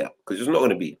completely out because it's not going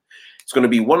to be. It's going to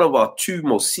be one of our two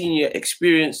most senior,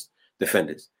 experienced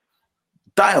defenders.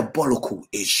 Diabolical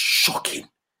is shocking,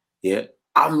 yeah.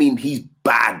 I mean, he's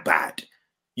bad.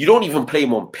 You don't even play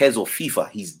him on PES or FIFA.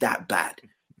 He's that bad.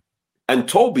 And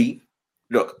Toby,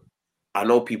 look, I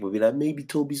know people be like, maybe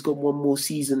Toby's got one more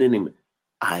season in him.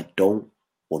 I don't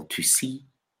want to see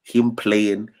him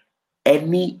playing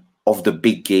any of the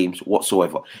big games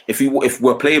whatsoever. If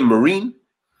we're playing Marine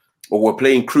or we're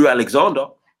playing Crew Alexander,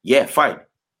 yeah, fine.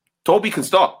 Toby can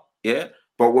start, yeah.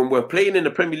 But when we're playing in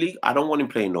the Premier League, I don't want him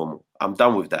playing normal. I'm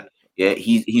done with that. Yeah,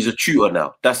 he's a tutor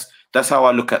now. That's how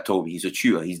I look at Toby. He's a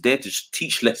tutor. He's there to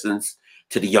teach lessons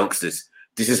to the youngsters.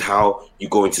 This is how you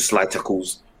go into slide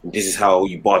tackles. And this is how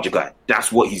you barge a guy.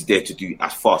 That's what he's there to do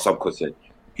as far as I'm concerned.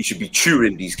 He should be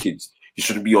tutoring these kids. He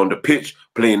shouldn't be on the pitch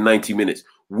playing 90 minutes.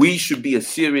 We should be a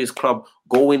serious club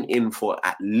going in for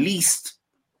at least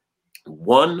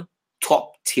one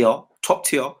top tier,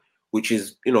 which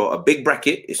is, a big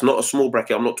bracket. It's not a small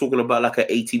bracket. I'm not talking about like an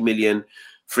 80 million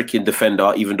freaking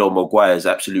defender, even though Maguire is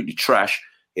absolutely trash.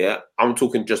 Yeah, I'm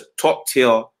talking just top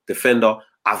tier defender.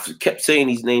 I've kept saying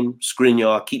his name,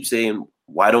 Skriniar. I keep saying,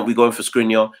 why don't we go in for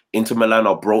Skriniar? Inter Milan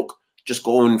are broke. Just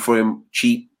go in for him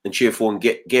cheap and cheerful and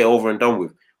get over and done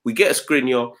with. We get a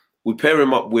Skriniar. We pair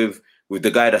him up with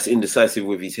the guy that's indecisive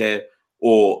with his hair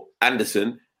or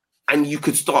Anderson, and you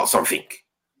could start something.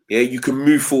 Yeah, you can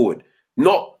move forward.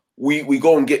 Not we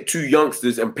go and get two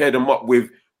youngsters and pair them up with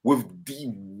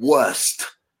the worst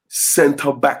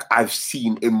centre-back I've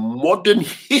seen in modern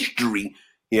history,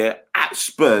 at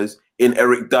Spurs in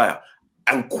Eric Dyer.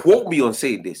 And quote me on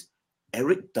saying this,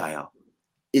 Eric Dyer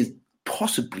is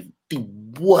possibly the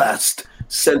worst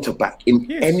centre-back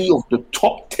in any of the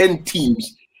top 10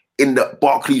 teams in the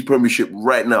Barclays Premiership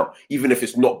right now. Even if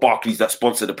it's not Barclays that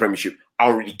sponsor the Premiership, I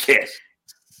don't really care.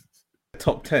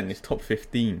 Top 10 is top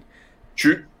 15.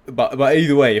 True. But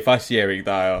either way, if I see Eric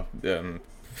Dyer...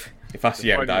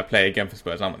 play again for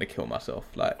Spurs, I'm going to kill myself.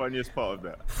 Like, funniest part of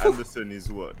that, Anderson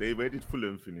is what? Where did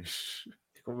Fulham finish?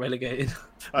 Got relegated.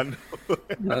 I know.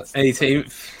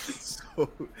 18th. Top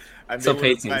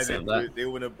 18th. They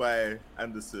want to buy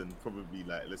Anderson, probably,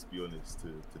 like, let's be honest,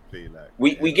 to play like.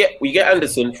 We get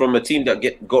Anderson from a team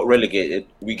that got relegated.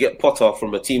 We get Potter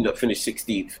from a team that finished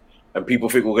 16th, and people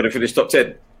think we're going to finish top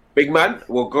 10. Big man,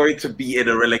 we're going to be in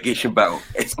a relegation battle.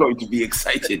 It's going to be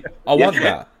exciting. I want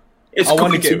that. It's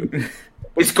going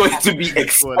to be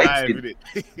exciting.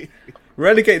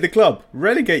 Relegate the club.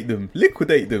 Relegate them.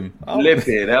 Liquidate them. Live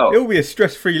it out. It'll be a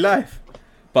stress-free life.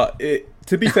 But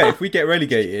to be fair, if we get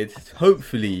relegated,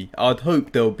 hopefully, I'd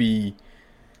hope it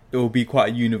will be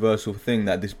quite a universal thing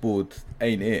that this board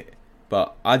ain't it.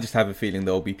 But I just have a feeling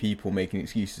there'll be people making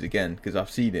excuses again because I've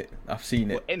seen it.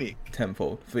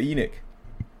 Tenfold for ENIC.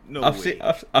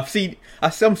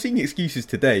 I'm seeing excuses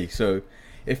today. So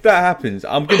if that happens,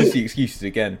 I'm going to see excuses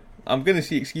again. I'm going to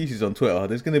see excuses on Twitter.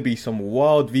 There's going to be some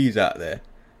wild views out there.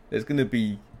 There's going to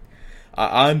be...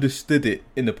 I understood it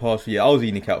in the past year. I was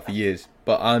ENIC out for years,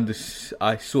 but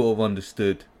I sort of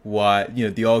understood why,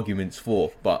 the arguments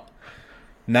for. But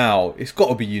now it's got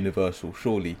to be universal,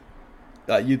 surely.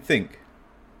 You'd think.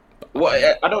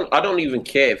 Well, I don't even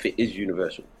care if it is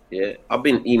universal. Yeah, I've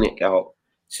been ENIC out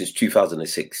since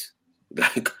 2006.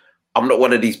 Like, I'm not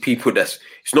one of these people it's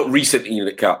not recent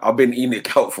ENIC out. I've been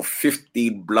ENIC out for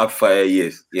 15 bloodfire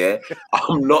years. Yeah,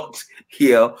 I'm not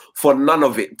here for none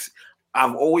of it.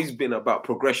 I've always been about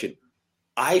progression.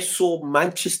 I saw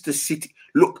Manchester City.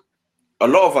 Look, a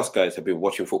lot of us guys have been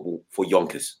watching football for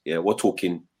yonkers. Yeah, we're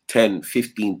talking 10,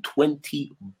 15,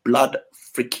 20 blood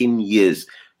freaking years.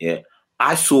 Yeah,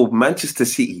 I saw Manchester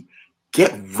City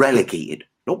get relegated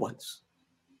not once,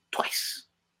 twice.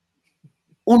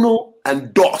 Uno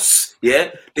and dos.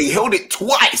 Yeah, they held it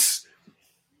twice.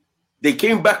 They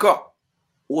came back up,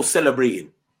 all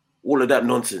celebrating, all of that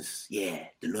nonsense. Yeah,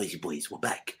 the noisy boys were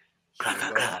back. Rah, rah,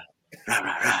 rah. Rah,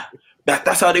 rah, rah.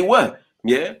 That's how they were.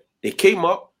 Yeah, they came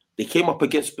up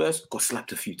against Spurs, got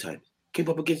slapped a few times. Came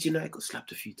up against United, got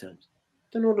slapped a few times.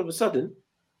 Then all of a sudden,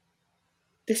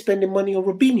 they're spending money on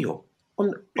Robinho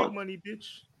on money, bitch.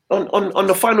 On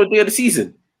the final day of the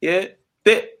season. Yeah,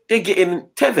 they're getting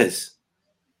Tevez.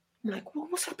 I'm like,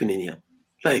 what's happening here?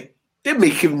 Like, they're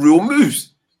making real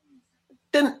moves.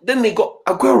 Then they got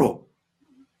Aguero,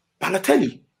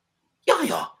 Balotelli,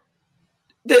 Yaya.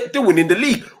 They're winning the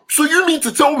league. So you mean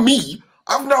to tell me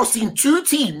I've now seen two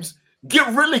teams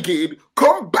get relegated,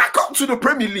 come back up to the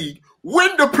Premier League,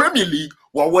 win the Premier League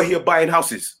while we're here buying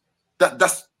houses?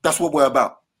 That's what we're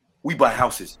about. We buy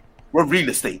houses. We're real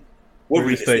estate. Real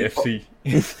estate FC.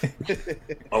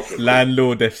 Okay,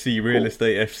 Landlord FC, real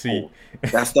estate FC. Cool.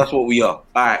 That's what we are. All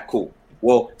right, cool.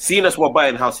 Well, seeing as we're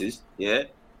buying houses, yeah,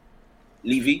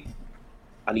 Levy,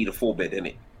 I need a 4-bed,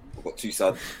 innit? I've got 2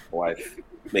 sons, wife.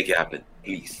 Make it happen,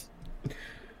 please.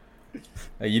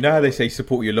 You know how they say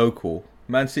support your local?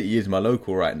 Man City is my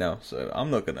local right now, so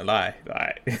I'm not going to lie.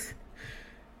 Like,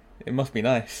 it must be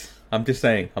nice. I'm just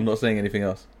saying. I'm not saying anything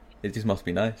else. It just must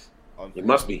be nice. It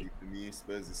must be. For me,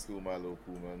 Spurs is still my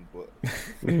local, man, but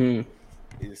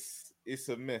it's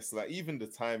a mess. Like, even the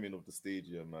timing of the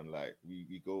stadium, man, like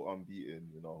we go unbeaten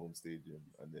in our home stadium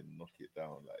and then knock it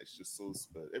down. Like, it's just so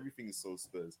Spurs. Everything is so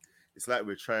Spurs. It's like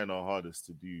we're trying our hardest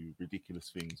to do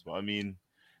ridiculous things. But I mean,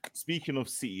 speaking of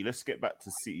City, let's get back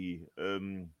to City.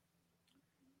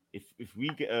 If we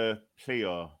get a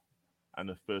player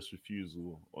and a first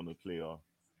refusal on a player,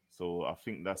 so I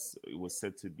think it was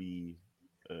said to be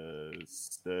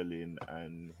Sterling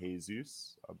and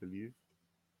Jesus, I believe.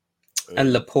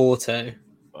 And Laporte.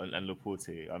 And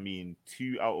Laporte. I mean,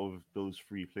 2 out of those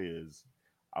 3 players,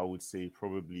 I would say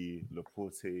probably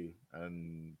Laporte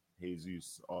and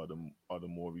Jesus are the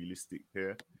more realistic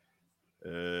pair.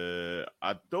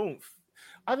 I don't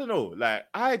know. Like,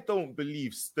 I don't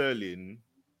believe Sterling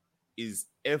is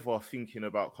ever thinking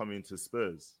about coming to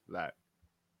Spurs. Like,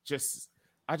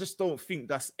 I just don't think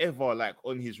that's ever like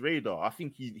on his radar. I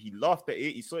think he laughed at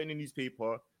it. He saw it in the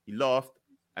newspaper. He laughed,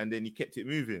 and then he kept it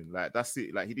moving. Like, that's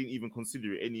it. Like, he didn't even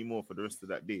consider it anymore for the rest of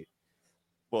that day.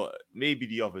 But maybe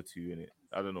the other two in it.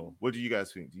 I don't know. What do you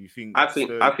guys think? Do you think? I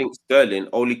think Sterling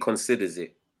only considers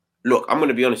it. Look, I'm going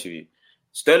to be honest with you.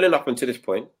 Sterling, up until this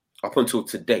point, up until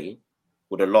today,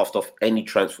 would have laughed off any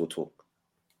transfer talk.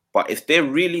 But if they're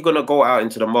really going to go out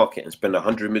into the market and spend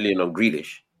 100 million on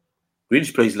Grealish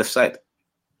plays left side.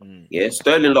 Yeah,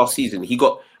 Sterling last season, he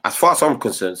got, as far as I'm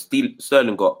concerned,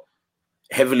 Sterling got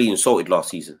heavily insulted last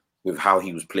season with how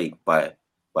he was played by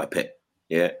Pep.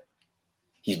 Yeah,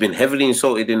 he's been heavily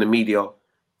insulted in the media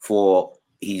for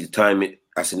his time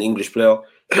as an English player.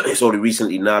 It's only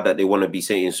recently now that they want to be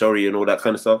saying sorry and all that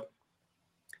kind of stuff.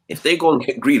 If they go and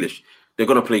get Grealish, they're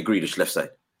going to play Grealish left side.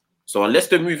 So unless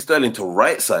they move Sterling to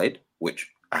right side,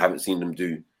 which I haven't seen them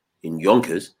do in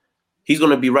Yonkers, he's going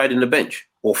to be riding the bench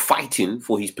or fighting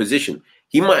for his position.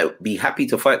 He might be happy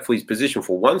to fight for his position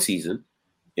for one season,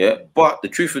 yeah, but the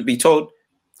truth would be told,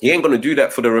 he ain't going to do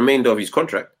that for the remainder of his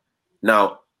contract.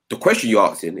 Now, the question you're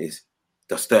asking is,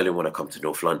 does Sterling want to come to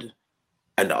North London?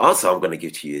 And the answer I'm going to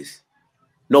give to you is,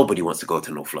 nobody wants to go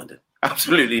to North London.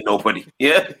 Absolutely nobody.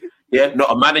 Yeah? Yeah,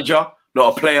 not a manager,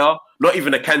 not a player, not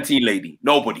even a canteen lady.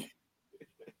 Nobody.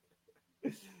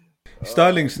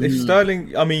 Sterling.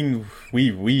 I mean,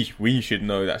 we should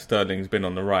know that Sterling's been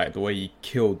on the right. The way he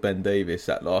killed Ben Davies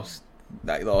that last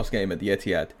game at the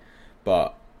Etihad,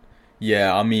 but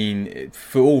yeah, I mean,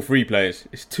 for all 3 players,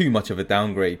 it's too much of a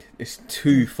downgrade. It's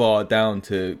too far down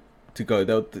to go.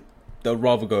 They'll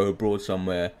rather go abroad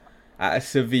somewhere at a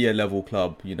Sevilla level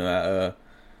club. You know, at a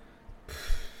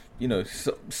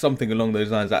something along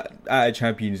those lines at a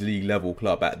Champions League level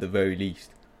club at the very least.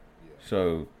 Yeah.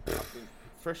 So.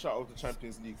 Fresh out of the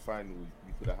Champions League final,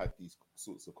 we could have had these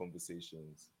sorts of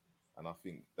conversations, and I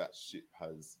think that ship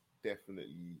has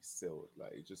definitely sailed.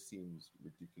 Like, it just seems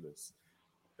ridiculous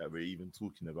that we're even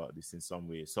talking about this in some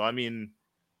way. So, I mean,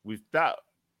 with that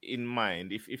in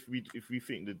mind, if we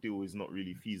think the deal is not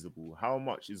really feasible, how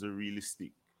much is a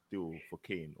realistic deal for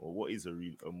Kane, or what is a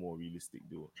more realistic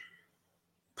deal?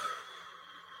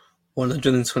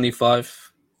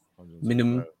 125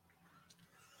 minimum.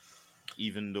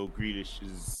 Even though Grealish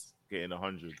is getting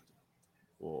 100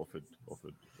 or offered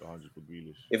 100 for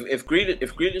Grealish. If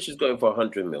Grealish is going for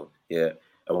 100 mil, yeah,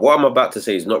 and what I'm about to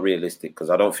say is not realistic because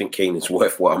I don't think Kane is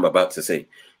worth what I'm about to say.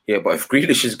 Yeah, but if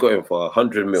Grealish is going for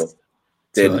 100 mil,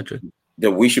 then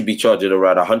we should be charging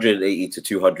around 180 to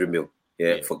 200 mil,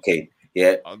 yeah. For Kane.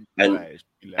 Yeah.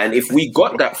 And if we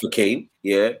got that for Kane,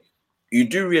 yeah, you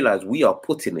do realize we are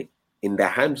putting it in the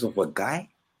hands of a guy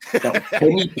that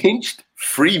penny pinched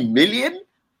 3 million?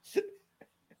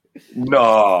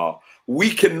 Nah, we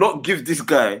cannot give this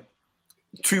guy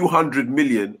 200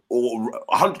 million or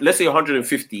let's say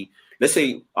 150, let's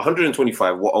say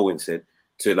 125, what Owen said,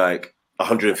 to like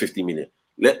 150 million.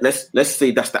 Let's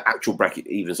say that's the actual bracket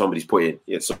even somebody's put in.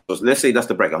 Yeah, so let's say that's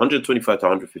the bracket, 125 to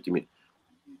 150 million.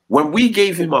 When we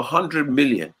gave him 100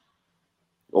 million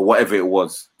or whatever it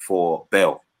was for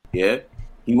Bale, yeah,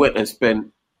 he went and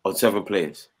spent on 7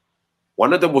 players.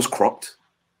 One of them was cropped.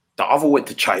 The other went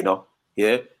to China.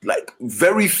 Yeah, like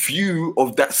very few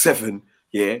of that 7,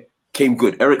 yeah, came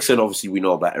good. Eriksen, obviously, we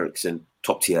know about Eriksen,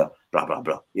 top tier, blah blah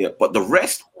blah. Yeah, but the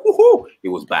rest, it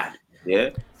was bad.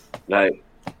 Yeah, like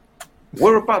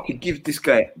we're about to give this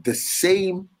guy the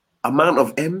same amount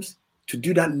of M's to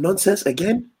do that nonsense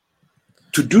again,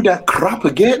 to do that crap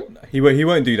again. He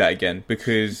won't do that again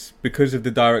because of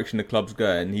the direction the club's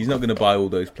going. He's not going to buy all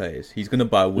those players. He's going to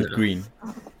buy Wood Green.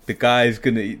 The guy's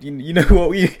going to, you know what,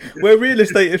 we're Real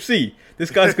Estate FC. This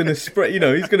guy's going to spread,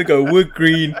 he's going to go Wood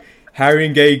Green,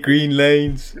 Haringey, Green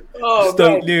Lanes,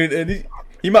 Stoke Newton, and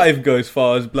he might even go as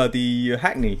far as bloody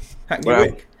Hackney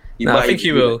Wick. No, I think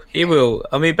he will. He will.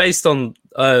 I mean, based on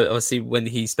obviously when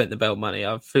he spent the Bale money,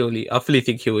 I fully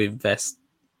think he'll invest.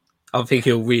 I think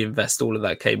he'll reinvest all of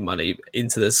that Kane money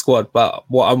into the squad. But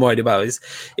what I'm worried about is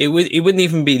it wouldn't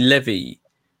even be Levy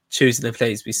choosing the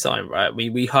players we sign, right?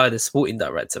 We hired a sporting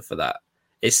director for that.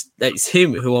 It's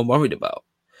him who I'm worried about.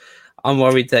 I'm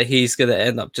worried that he's going to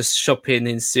end up just shopping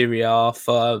in Serie A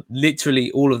for literally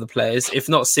all of the players. If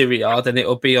not Serie A, then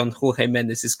it'll be on Jorge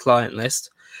Mendes' client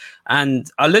list. And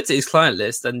I looked at his client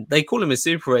list, and they call him a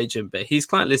super agent, but his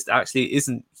client list actually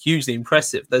isn't hugely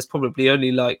impressive. There's probably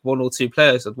only like 1 or 2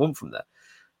 players I'd want from there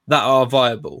that are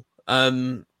viable.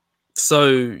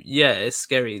 So yeah, it's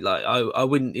scary. Like I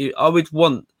would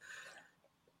want,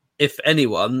 if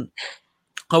anyone,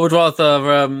 I would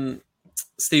rather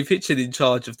Steve Hitchen in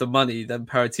charge of the money than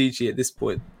Paratici at this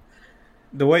point.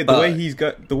 The way he's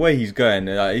going,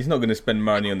 he's not going to spend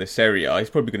money on the Serie A. He's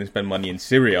probably going to spend money in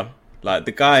Syria. Like,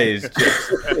 the guy is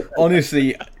just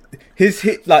honestly,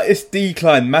 it's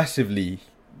declined massively.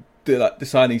 The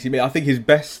signings he made. I think his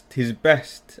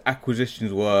best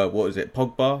acquisitions were, what was it?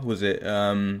 Pogba? Was it?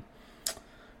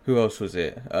 Who else was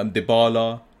it?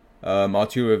 Dybala,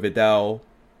 Arturo Vidal,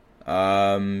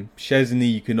 Chesney.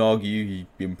 You can argue he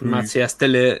improved. Matthias De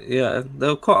Ligt, yeah,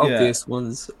 they're quite obvious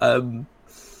ones.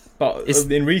 But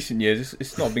in recent years,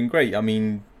 it's not been great. I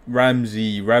mean,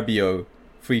 Ramsey, Rabiot,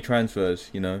 free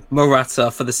transfers. Morata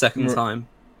for the second time.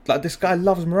 Like, this guy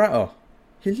loves Morata.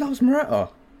 He loves Morata.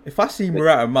 If I see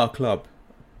Morata in my club,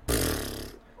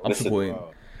 I'm supporting.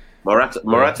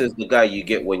 Morata is the guy you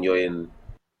get when you're in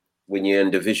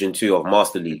Division 2 of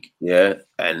Master League, yeah,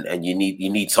 and you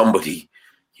need somebody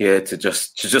here to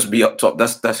just be up top.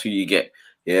 That's who you get,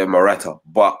 yeah, Morata.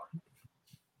 But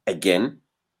again,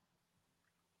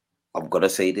 I'm gonna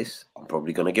say this. I'm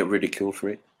probably gonna get ridiculed for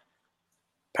it.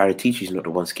 Paratici's not the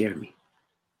one scaring me.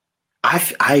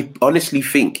 I honestly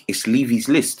think it's Levy's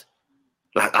list.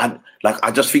 I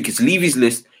just think it's Levy's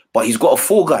list, but he's got a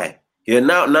fall guy. Yeah,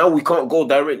 now we can't go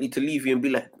directly to Levy and be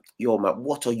like, yo, man,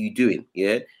 what are you doing?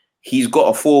 Yeah, he's got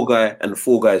a fall guy, and the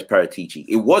fall guy is Paratici.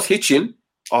 It was Hitchin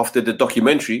after the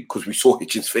documentary because we saw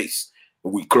Hitchin's face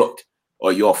and we clocked, oh,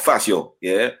 you're fast, yo,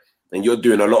 yeah, and you're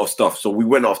doing a lot of stuff. So we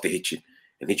went after Hitchin,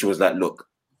 and Hitchin was like, look,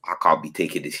 I can't be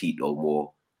taking this heat no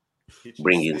more.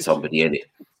 Bring in somebody in it.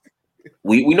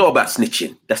 We know about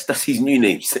snitching. That's his new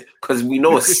name, because we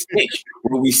know a snitch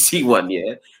when we see one.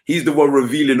 Yeah, he's the one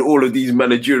revealing all of these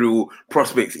managerial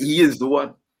prospects. He is the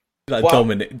one. Like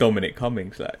Dominic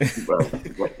Cummings, like. Bro,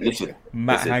 listen,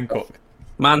 Matt Hancock.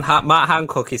 Matt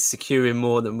Hancock is securing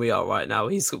more than we are right now.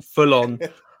 He's full on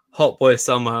hot boy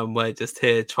summer, and we're just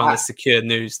here trying to secure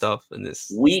new stuff. And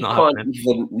we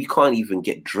can't even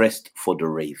get dressed for the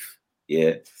rave.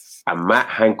 Yeah. And Matt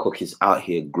Hancock is out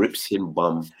here grips him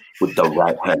bum with the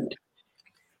right hand.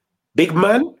 Big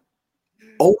man,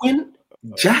 Owen,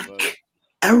 Jack,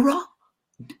 Era,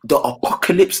 the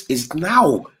apocalypse is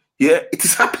now. Yeah, it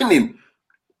is happening.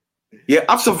 Yeah,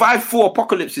 I've survived 4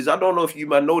 apocalypses. I don't know if you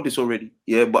man know this already.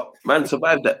 Yeah, but man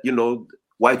survived that.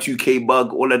 Y2K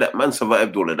bug, all of that. Man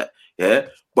survived all of that. Yeah,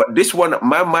 but this one,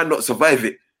 man might not survive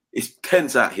it. It's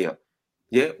tense out here.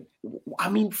 Yeah,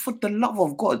 I mean, for the love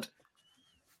of God.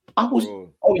 Oh,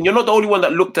 you're not the only one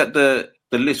that looked at the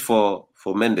list for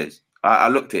Mendes. I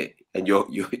looked at it, and you're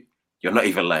not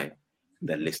even lying.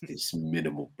 The list is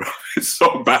minimal, bro. It's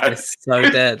so bad. It's so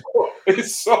dead.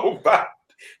 It's so bad.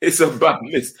 It's a bad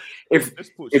list. If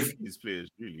these players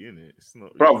really in it, it's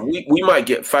not. Bro, we might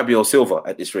get Fabio Silva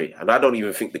at this rate, and I don't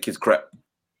even think the kid's crap.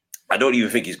 I don't even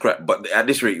think he's crap, but at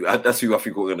this rate, that's who I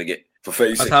think we're gonna get for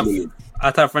 36 million.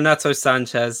 I'd have Renato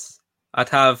Sanchez. I'd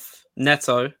have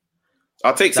Neto.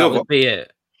 I'll take Silva. That would be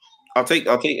it. I'll take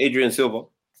Adrian Silva.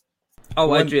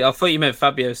 Oh, Adrian. I thought you meant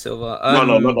Fabio Silva.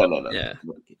 No. Yeah.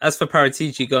 As for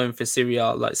Paratici going for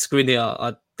Syria, like Skriniar,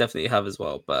 I'd definitely have as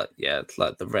well. But yeah,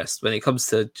 like the rest, when it comes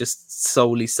to just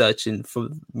solely searching for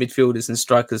midfielders and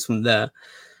strikers from there,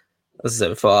 as I said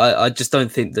before, I just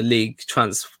don't think the league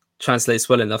translates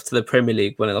well enough to the Premier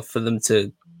League well enough for them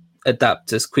to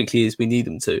adapt as quickly as we need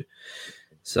them to.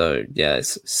 So yeah,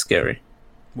 it's scary.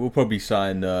 We'll probably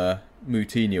sign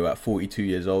Moutinho at 42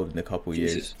 years old in a couple of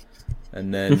years,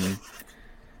 and then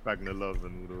Wagner Love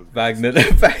and all those. Wagner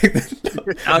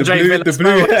Andre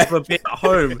Villas-Boas will be at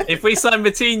home if we sign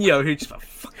Moutinho, who just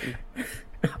fucking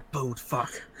bold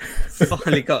fuck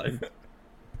finally got him.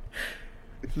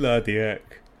 Bloody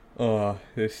heck! Oh,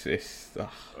 this is.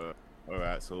 All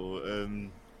right, so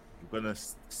I'm gonna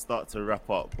start to wrap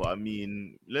up, but I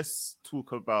mean, let's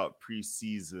talk about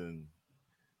pre-season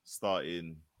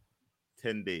starting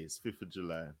 10 days, 5th of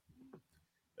July.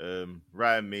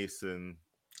 Ryan Mason,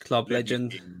 club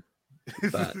legend.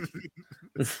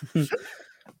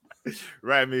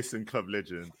 Ryan Mason, club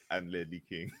legend, and Ledley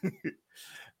King,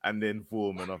 and then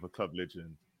Vorm, another club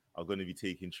legend, are going to be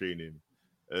taking training.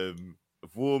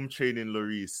 Vorm training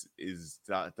Lloris is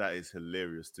that is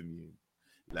hilarious to me.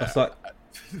 That's like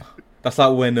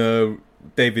when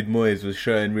David Moyes was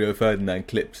showing Rio Ferdinand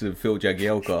clips of Phil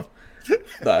Jagielka.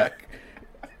 Like,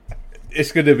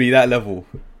 it's going to be that level,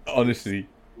 honestly.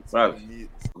 Right.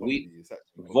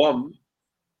 Vom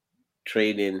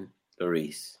training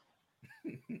Lloris.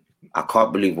 I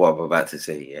can't believe what I'm about to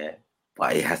say, yeah,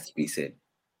 but it has to be said.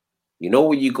 You know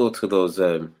when you go to those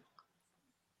AA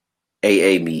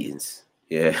meetings,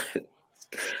 yeah.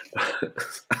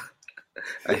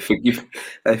 I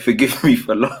forgive me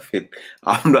for laughing.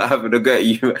 I'm not having a go at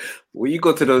you. When you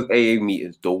go to those AA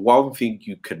meetings, the one thing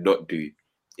you cannot do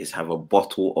is have a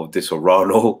bottle of this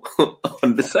Orano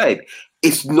on the side.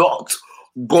 It's not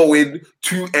going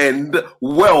to end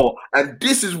well. And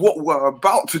this is what we're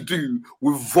about to do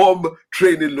with Vom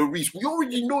training Lloris. We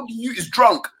already know the youth is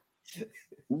drunk.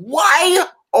 Why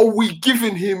are we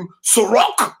giving him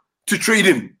Ciroc to trade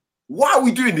him? Why are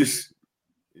we doing this?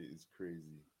 It is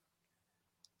crazy.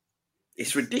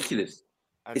 It's ridiculous.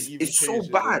 And It's so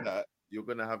bad. That, you're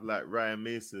gonna have like Ryan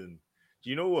Mason. Do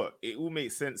you know what? It all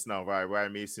makes sense now why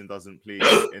Ryan Mason doesn't play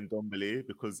Ndombele,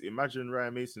 because imagine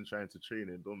Ryan Mason trying to train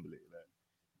Ndombele. Like,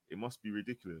 it must be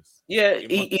ridiculous. Yeah,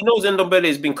 he knows Ndombele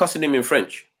has been cussing him in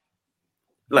French.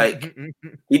 Like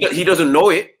he doesn't know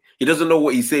it. He doesn't know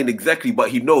what he's saying exactly,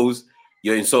 but he knows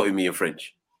you're insulting me in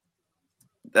French.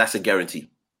 That's a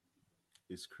guarantee.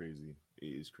 It's crazy. It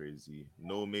is crazy.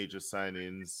 No major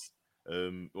signings.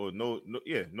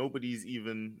 Nobody's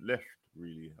even left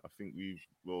really. I think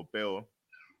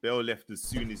Bell left as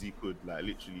soon as he could, like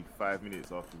literally 5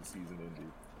 minutes after the season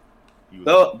ended.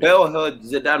 Bell heard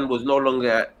Zidane was no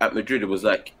longer at Madrid. It was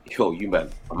like, yo, you man,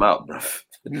 I'm out, bruv.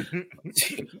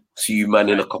 See you man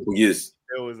in a couple years.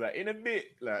 Bell was like in a bit,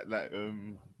 like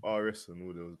RS and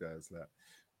all those guys, like.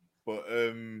 But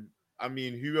I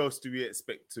mean, who else do we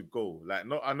expect to go? Like,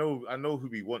 I know who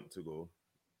we want to go.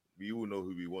 We all know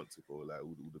who we want to go. Like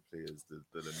all the players, the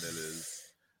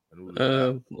Lamellas, and all of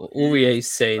that. Aurier's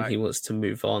saying he wants to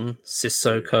move on.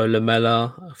 Sissoko,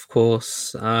 Lamella, of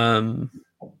course.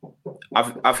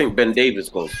 I think Ben Davies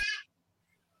goes.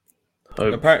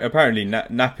 Apparently,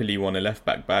 Napoli want a left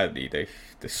back badly. They're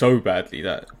so badly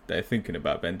that they're thinking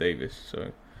about Ben Davies.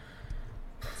 So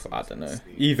I don't know.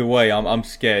 Either way, I'm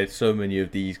scared. So many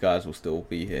of these guys will still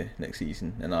be here next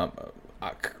season, and I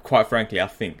quite frankly, I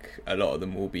think a lot of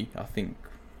them will be. I think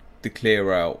the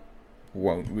clear out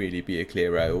won't really be a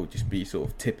clear out. It will just be sort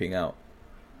of tipping out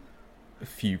a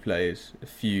few players, a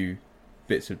few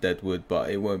bits of deadwood, but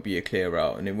it won't be a clear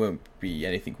out, and it won't be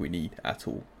anything we need at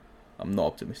all. I'm not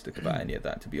optimistic about any of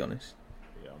that, to be honest.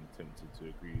 Yeah, I'm tempted to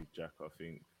agree with Jack. I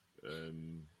think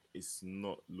it's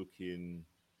not looking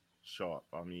sharp.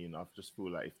 I mean, I just feel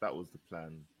like if that was the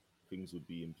plan, things would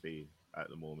be in play at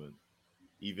the moment.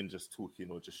 Even just talking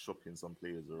or just shopping some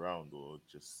players around or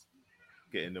just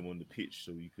getting them on the pitch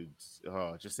so you could,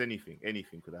 just anything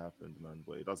could have happened, man.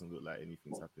 But it doesn't look like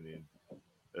anything's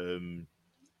happening.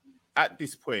 At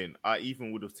this point, I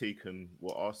even would have taken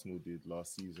what Arsenal did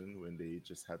last season when they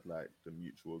just had like the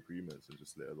mutual agreements and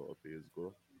just let a lot of players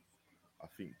go. I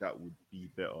think that would be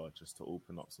better just to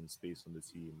open up some space on the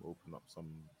team, open up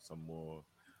some more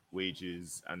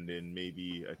wages, and then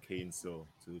maybe a Kane sale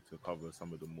to cover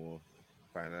some of the more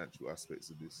financial aspects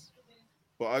of this.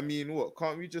 But I mean, what,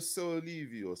 can't we just sell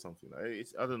Levy or something? Like,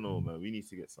 I don't know, man. We need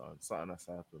to get something. Something has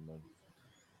to happen, man.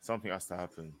 Something has to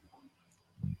happen.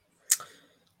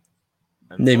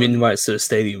 Naming rights to the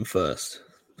stadium first.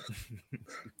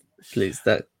 Please,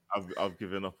 that. I've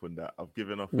given up on that. I've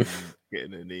given up on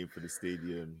getting a name for the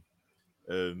stadium.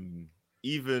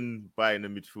 Even buying a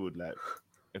midfield, like,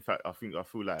 in fact, I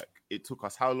feel like it took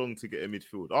us how long to get a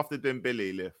midfield? After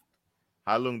Dembele left,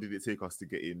 how long did it take us to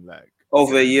get in? Like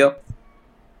over a year.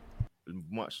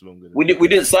 Much longer. We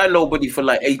didn't sign nobody for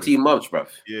like 18 months, bruv.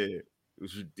 Yeah, it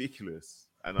was ridiculous.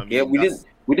 And I mean, yeah,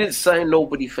 we didn't sign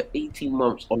nobody for 18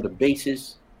 months on the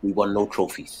basis we won no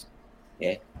trophies.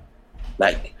 Yeah,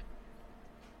 like,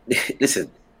 listen,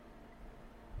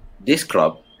 this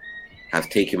club have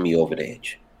taken me over the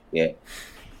edge. Yeah,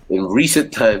 in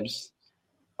recent times,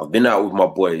 I've been out with my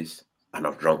boys and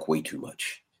I've drunk way too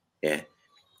much. Yeah,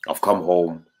 I've come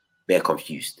home bare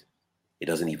confused. It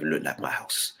doesn't even look like my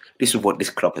house. This is what this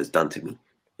club has done to me.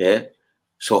 Yeah,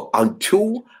 so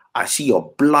until I see a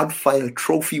bloodfire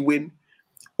trophy win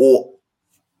or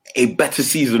a better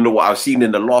season than what I've seen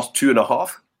in the last 2.5,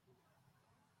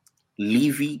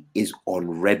 Levy is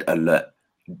on red alert.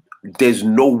 There's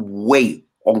no way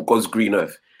on God's green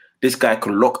earth this guy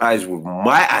can lock eyes with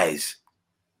my eyes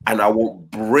and I won't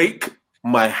break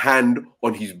my hand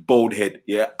on his bald head.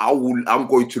 Yeah, I'm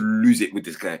going to lose it with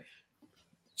this guy.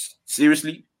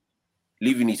 Seriously,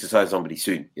 Levy needs to sign somebody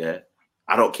soon. Yeah,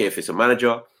 I don't care if it's a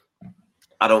manager.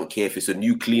 I don't care if it's a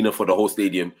new cleaner for the whole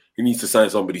stadium. He needs to sign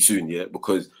somebody soon, yeah,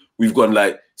 because we've gone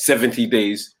like 70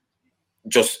 days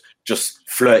just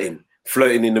flirting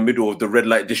in the middle of the red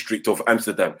light district of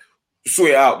Amsterdam.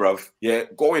 sort it out, bruv. Yeah,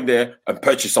 go in there and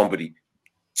purchase somebody.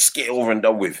 Just get it over and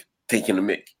done with. Taking the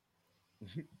mick.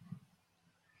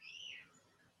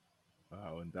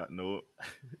 On that note,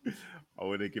 I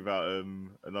want to give out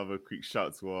another quick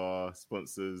shout to our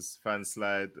sponsors,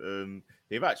 Fanslide.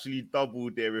 They've actually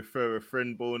doubled their refer a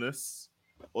friend bonus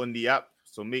on the app,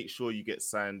 so make sure you get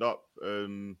signed up.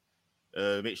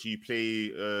 Make sure you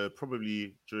play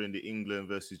probably during the England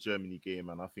versus Germany game,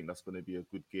 and I think that's going to be a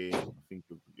good game. I think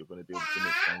you're going to be able to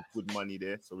make some good money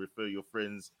there. So refer your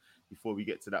friends before we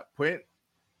get to that point.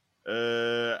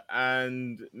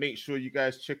 And make sure you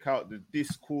guys check out the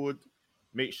Discord.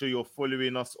 Make sure you're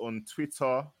following us on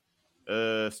Twitter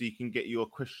so you can get your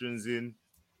questions in.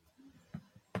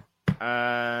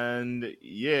 And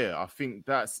yeah, I think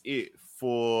that's it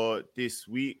for this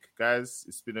week, guys.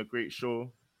 It's been a great show.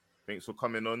 Thanks for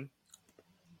coming on.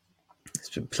 It's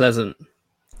been pleasant.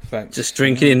 Thanks. Just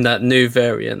drinking in that new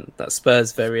variant, that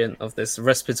Spurs variant of this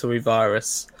respiratory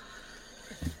virus.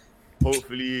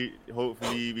 Hopefully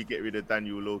we get rid of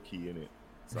Daniel Loki in it.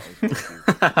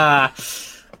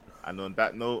 And on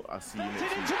that note, I'll see you next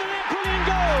week.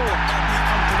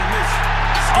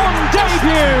 On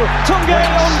debut, Tunge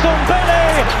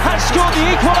Ndombele has scored the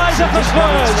equaliser for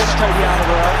Spurs.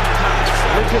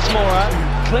 Lucas Moura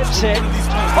clips it.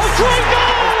 Oh, great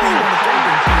goal!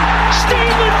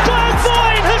 Stephen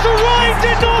Bergwijn has arrived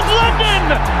in North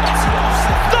London.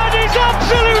 That is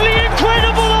absolutely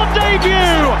incredible on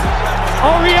debut.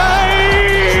 Oh, yeah!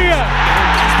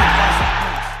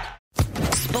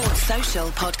 Sports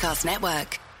Social Podcast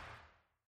Network.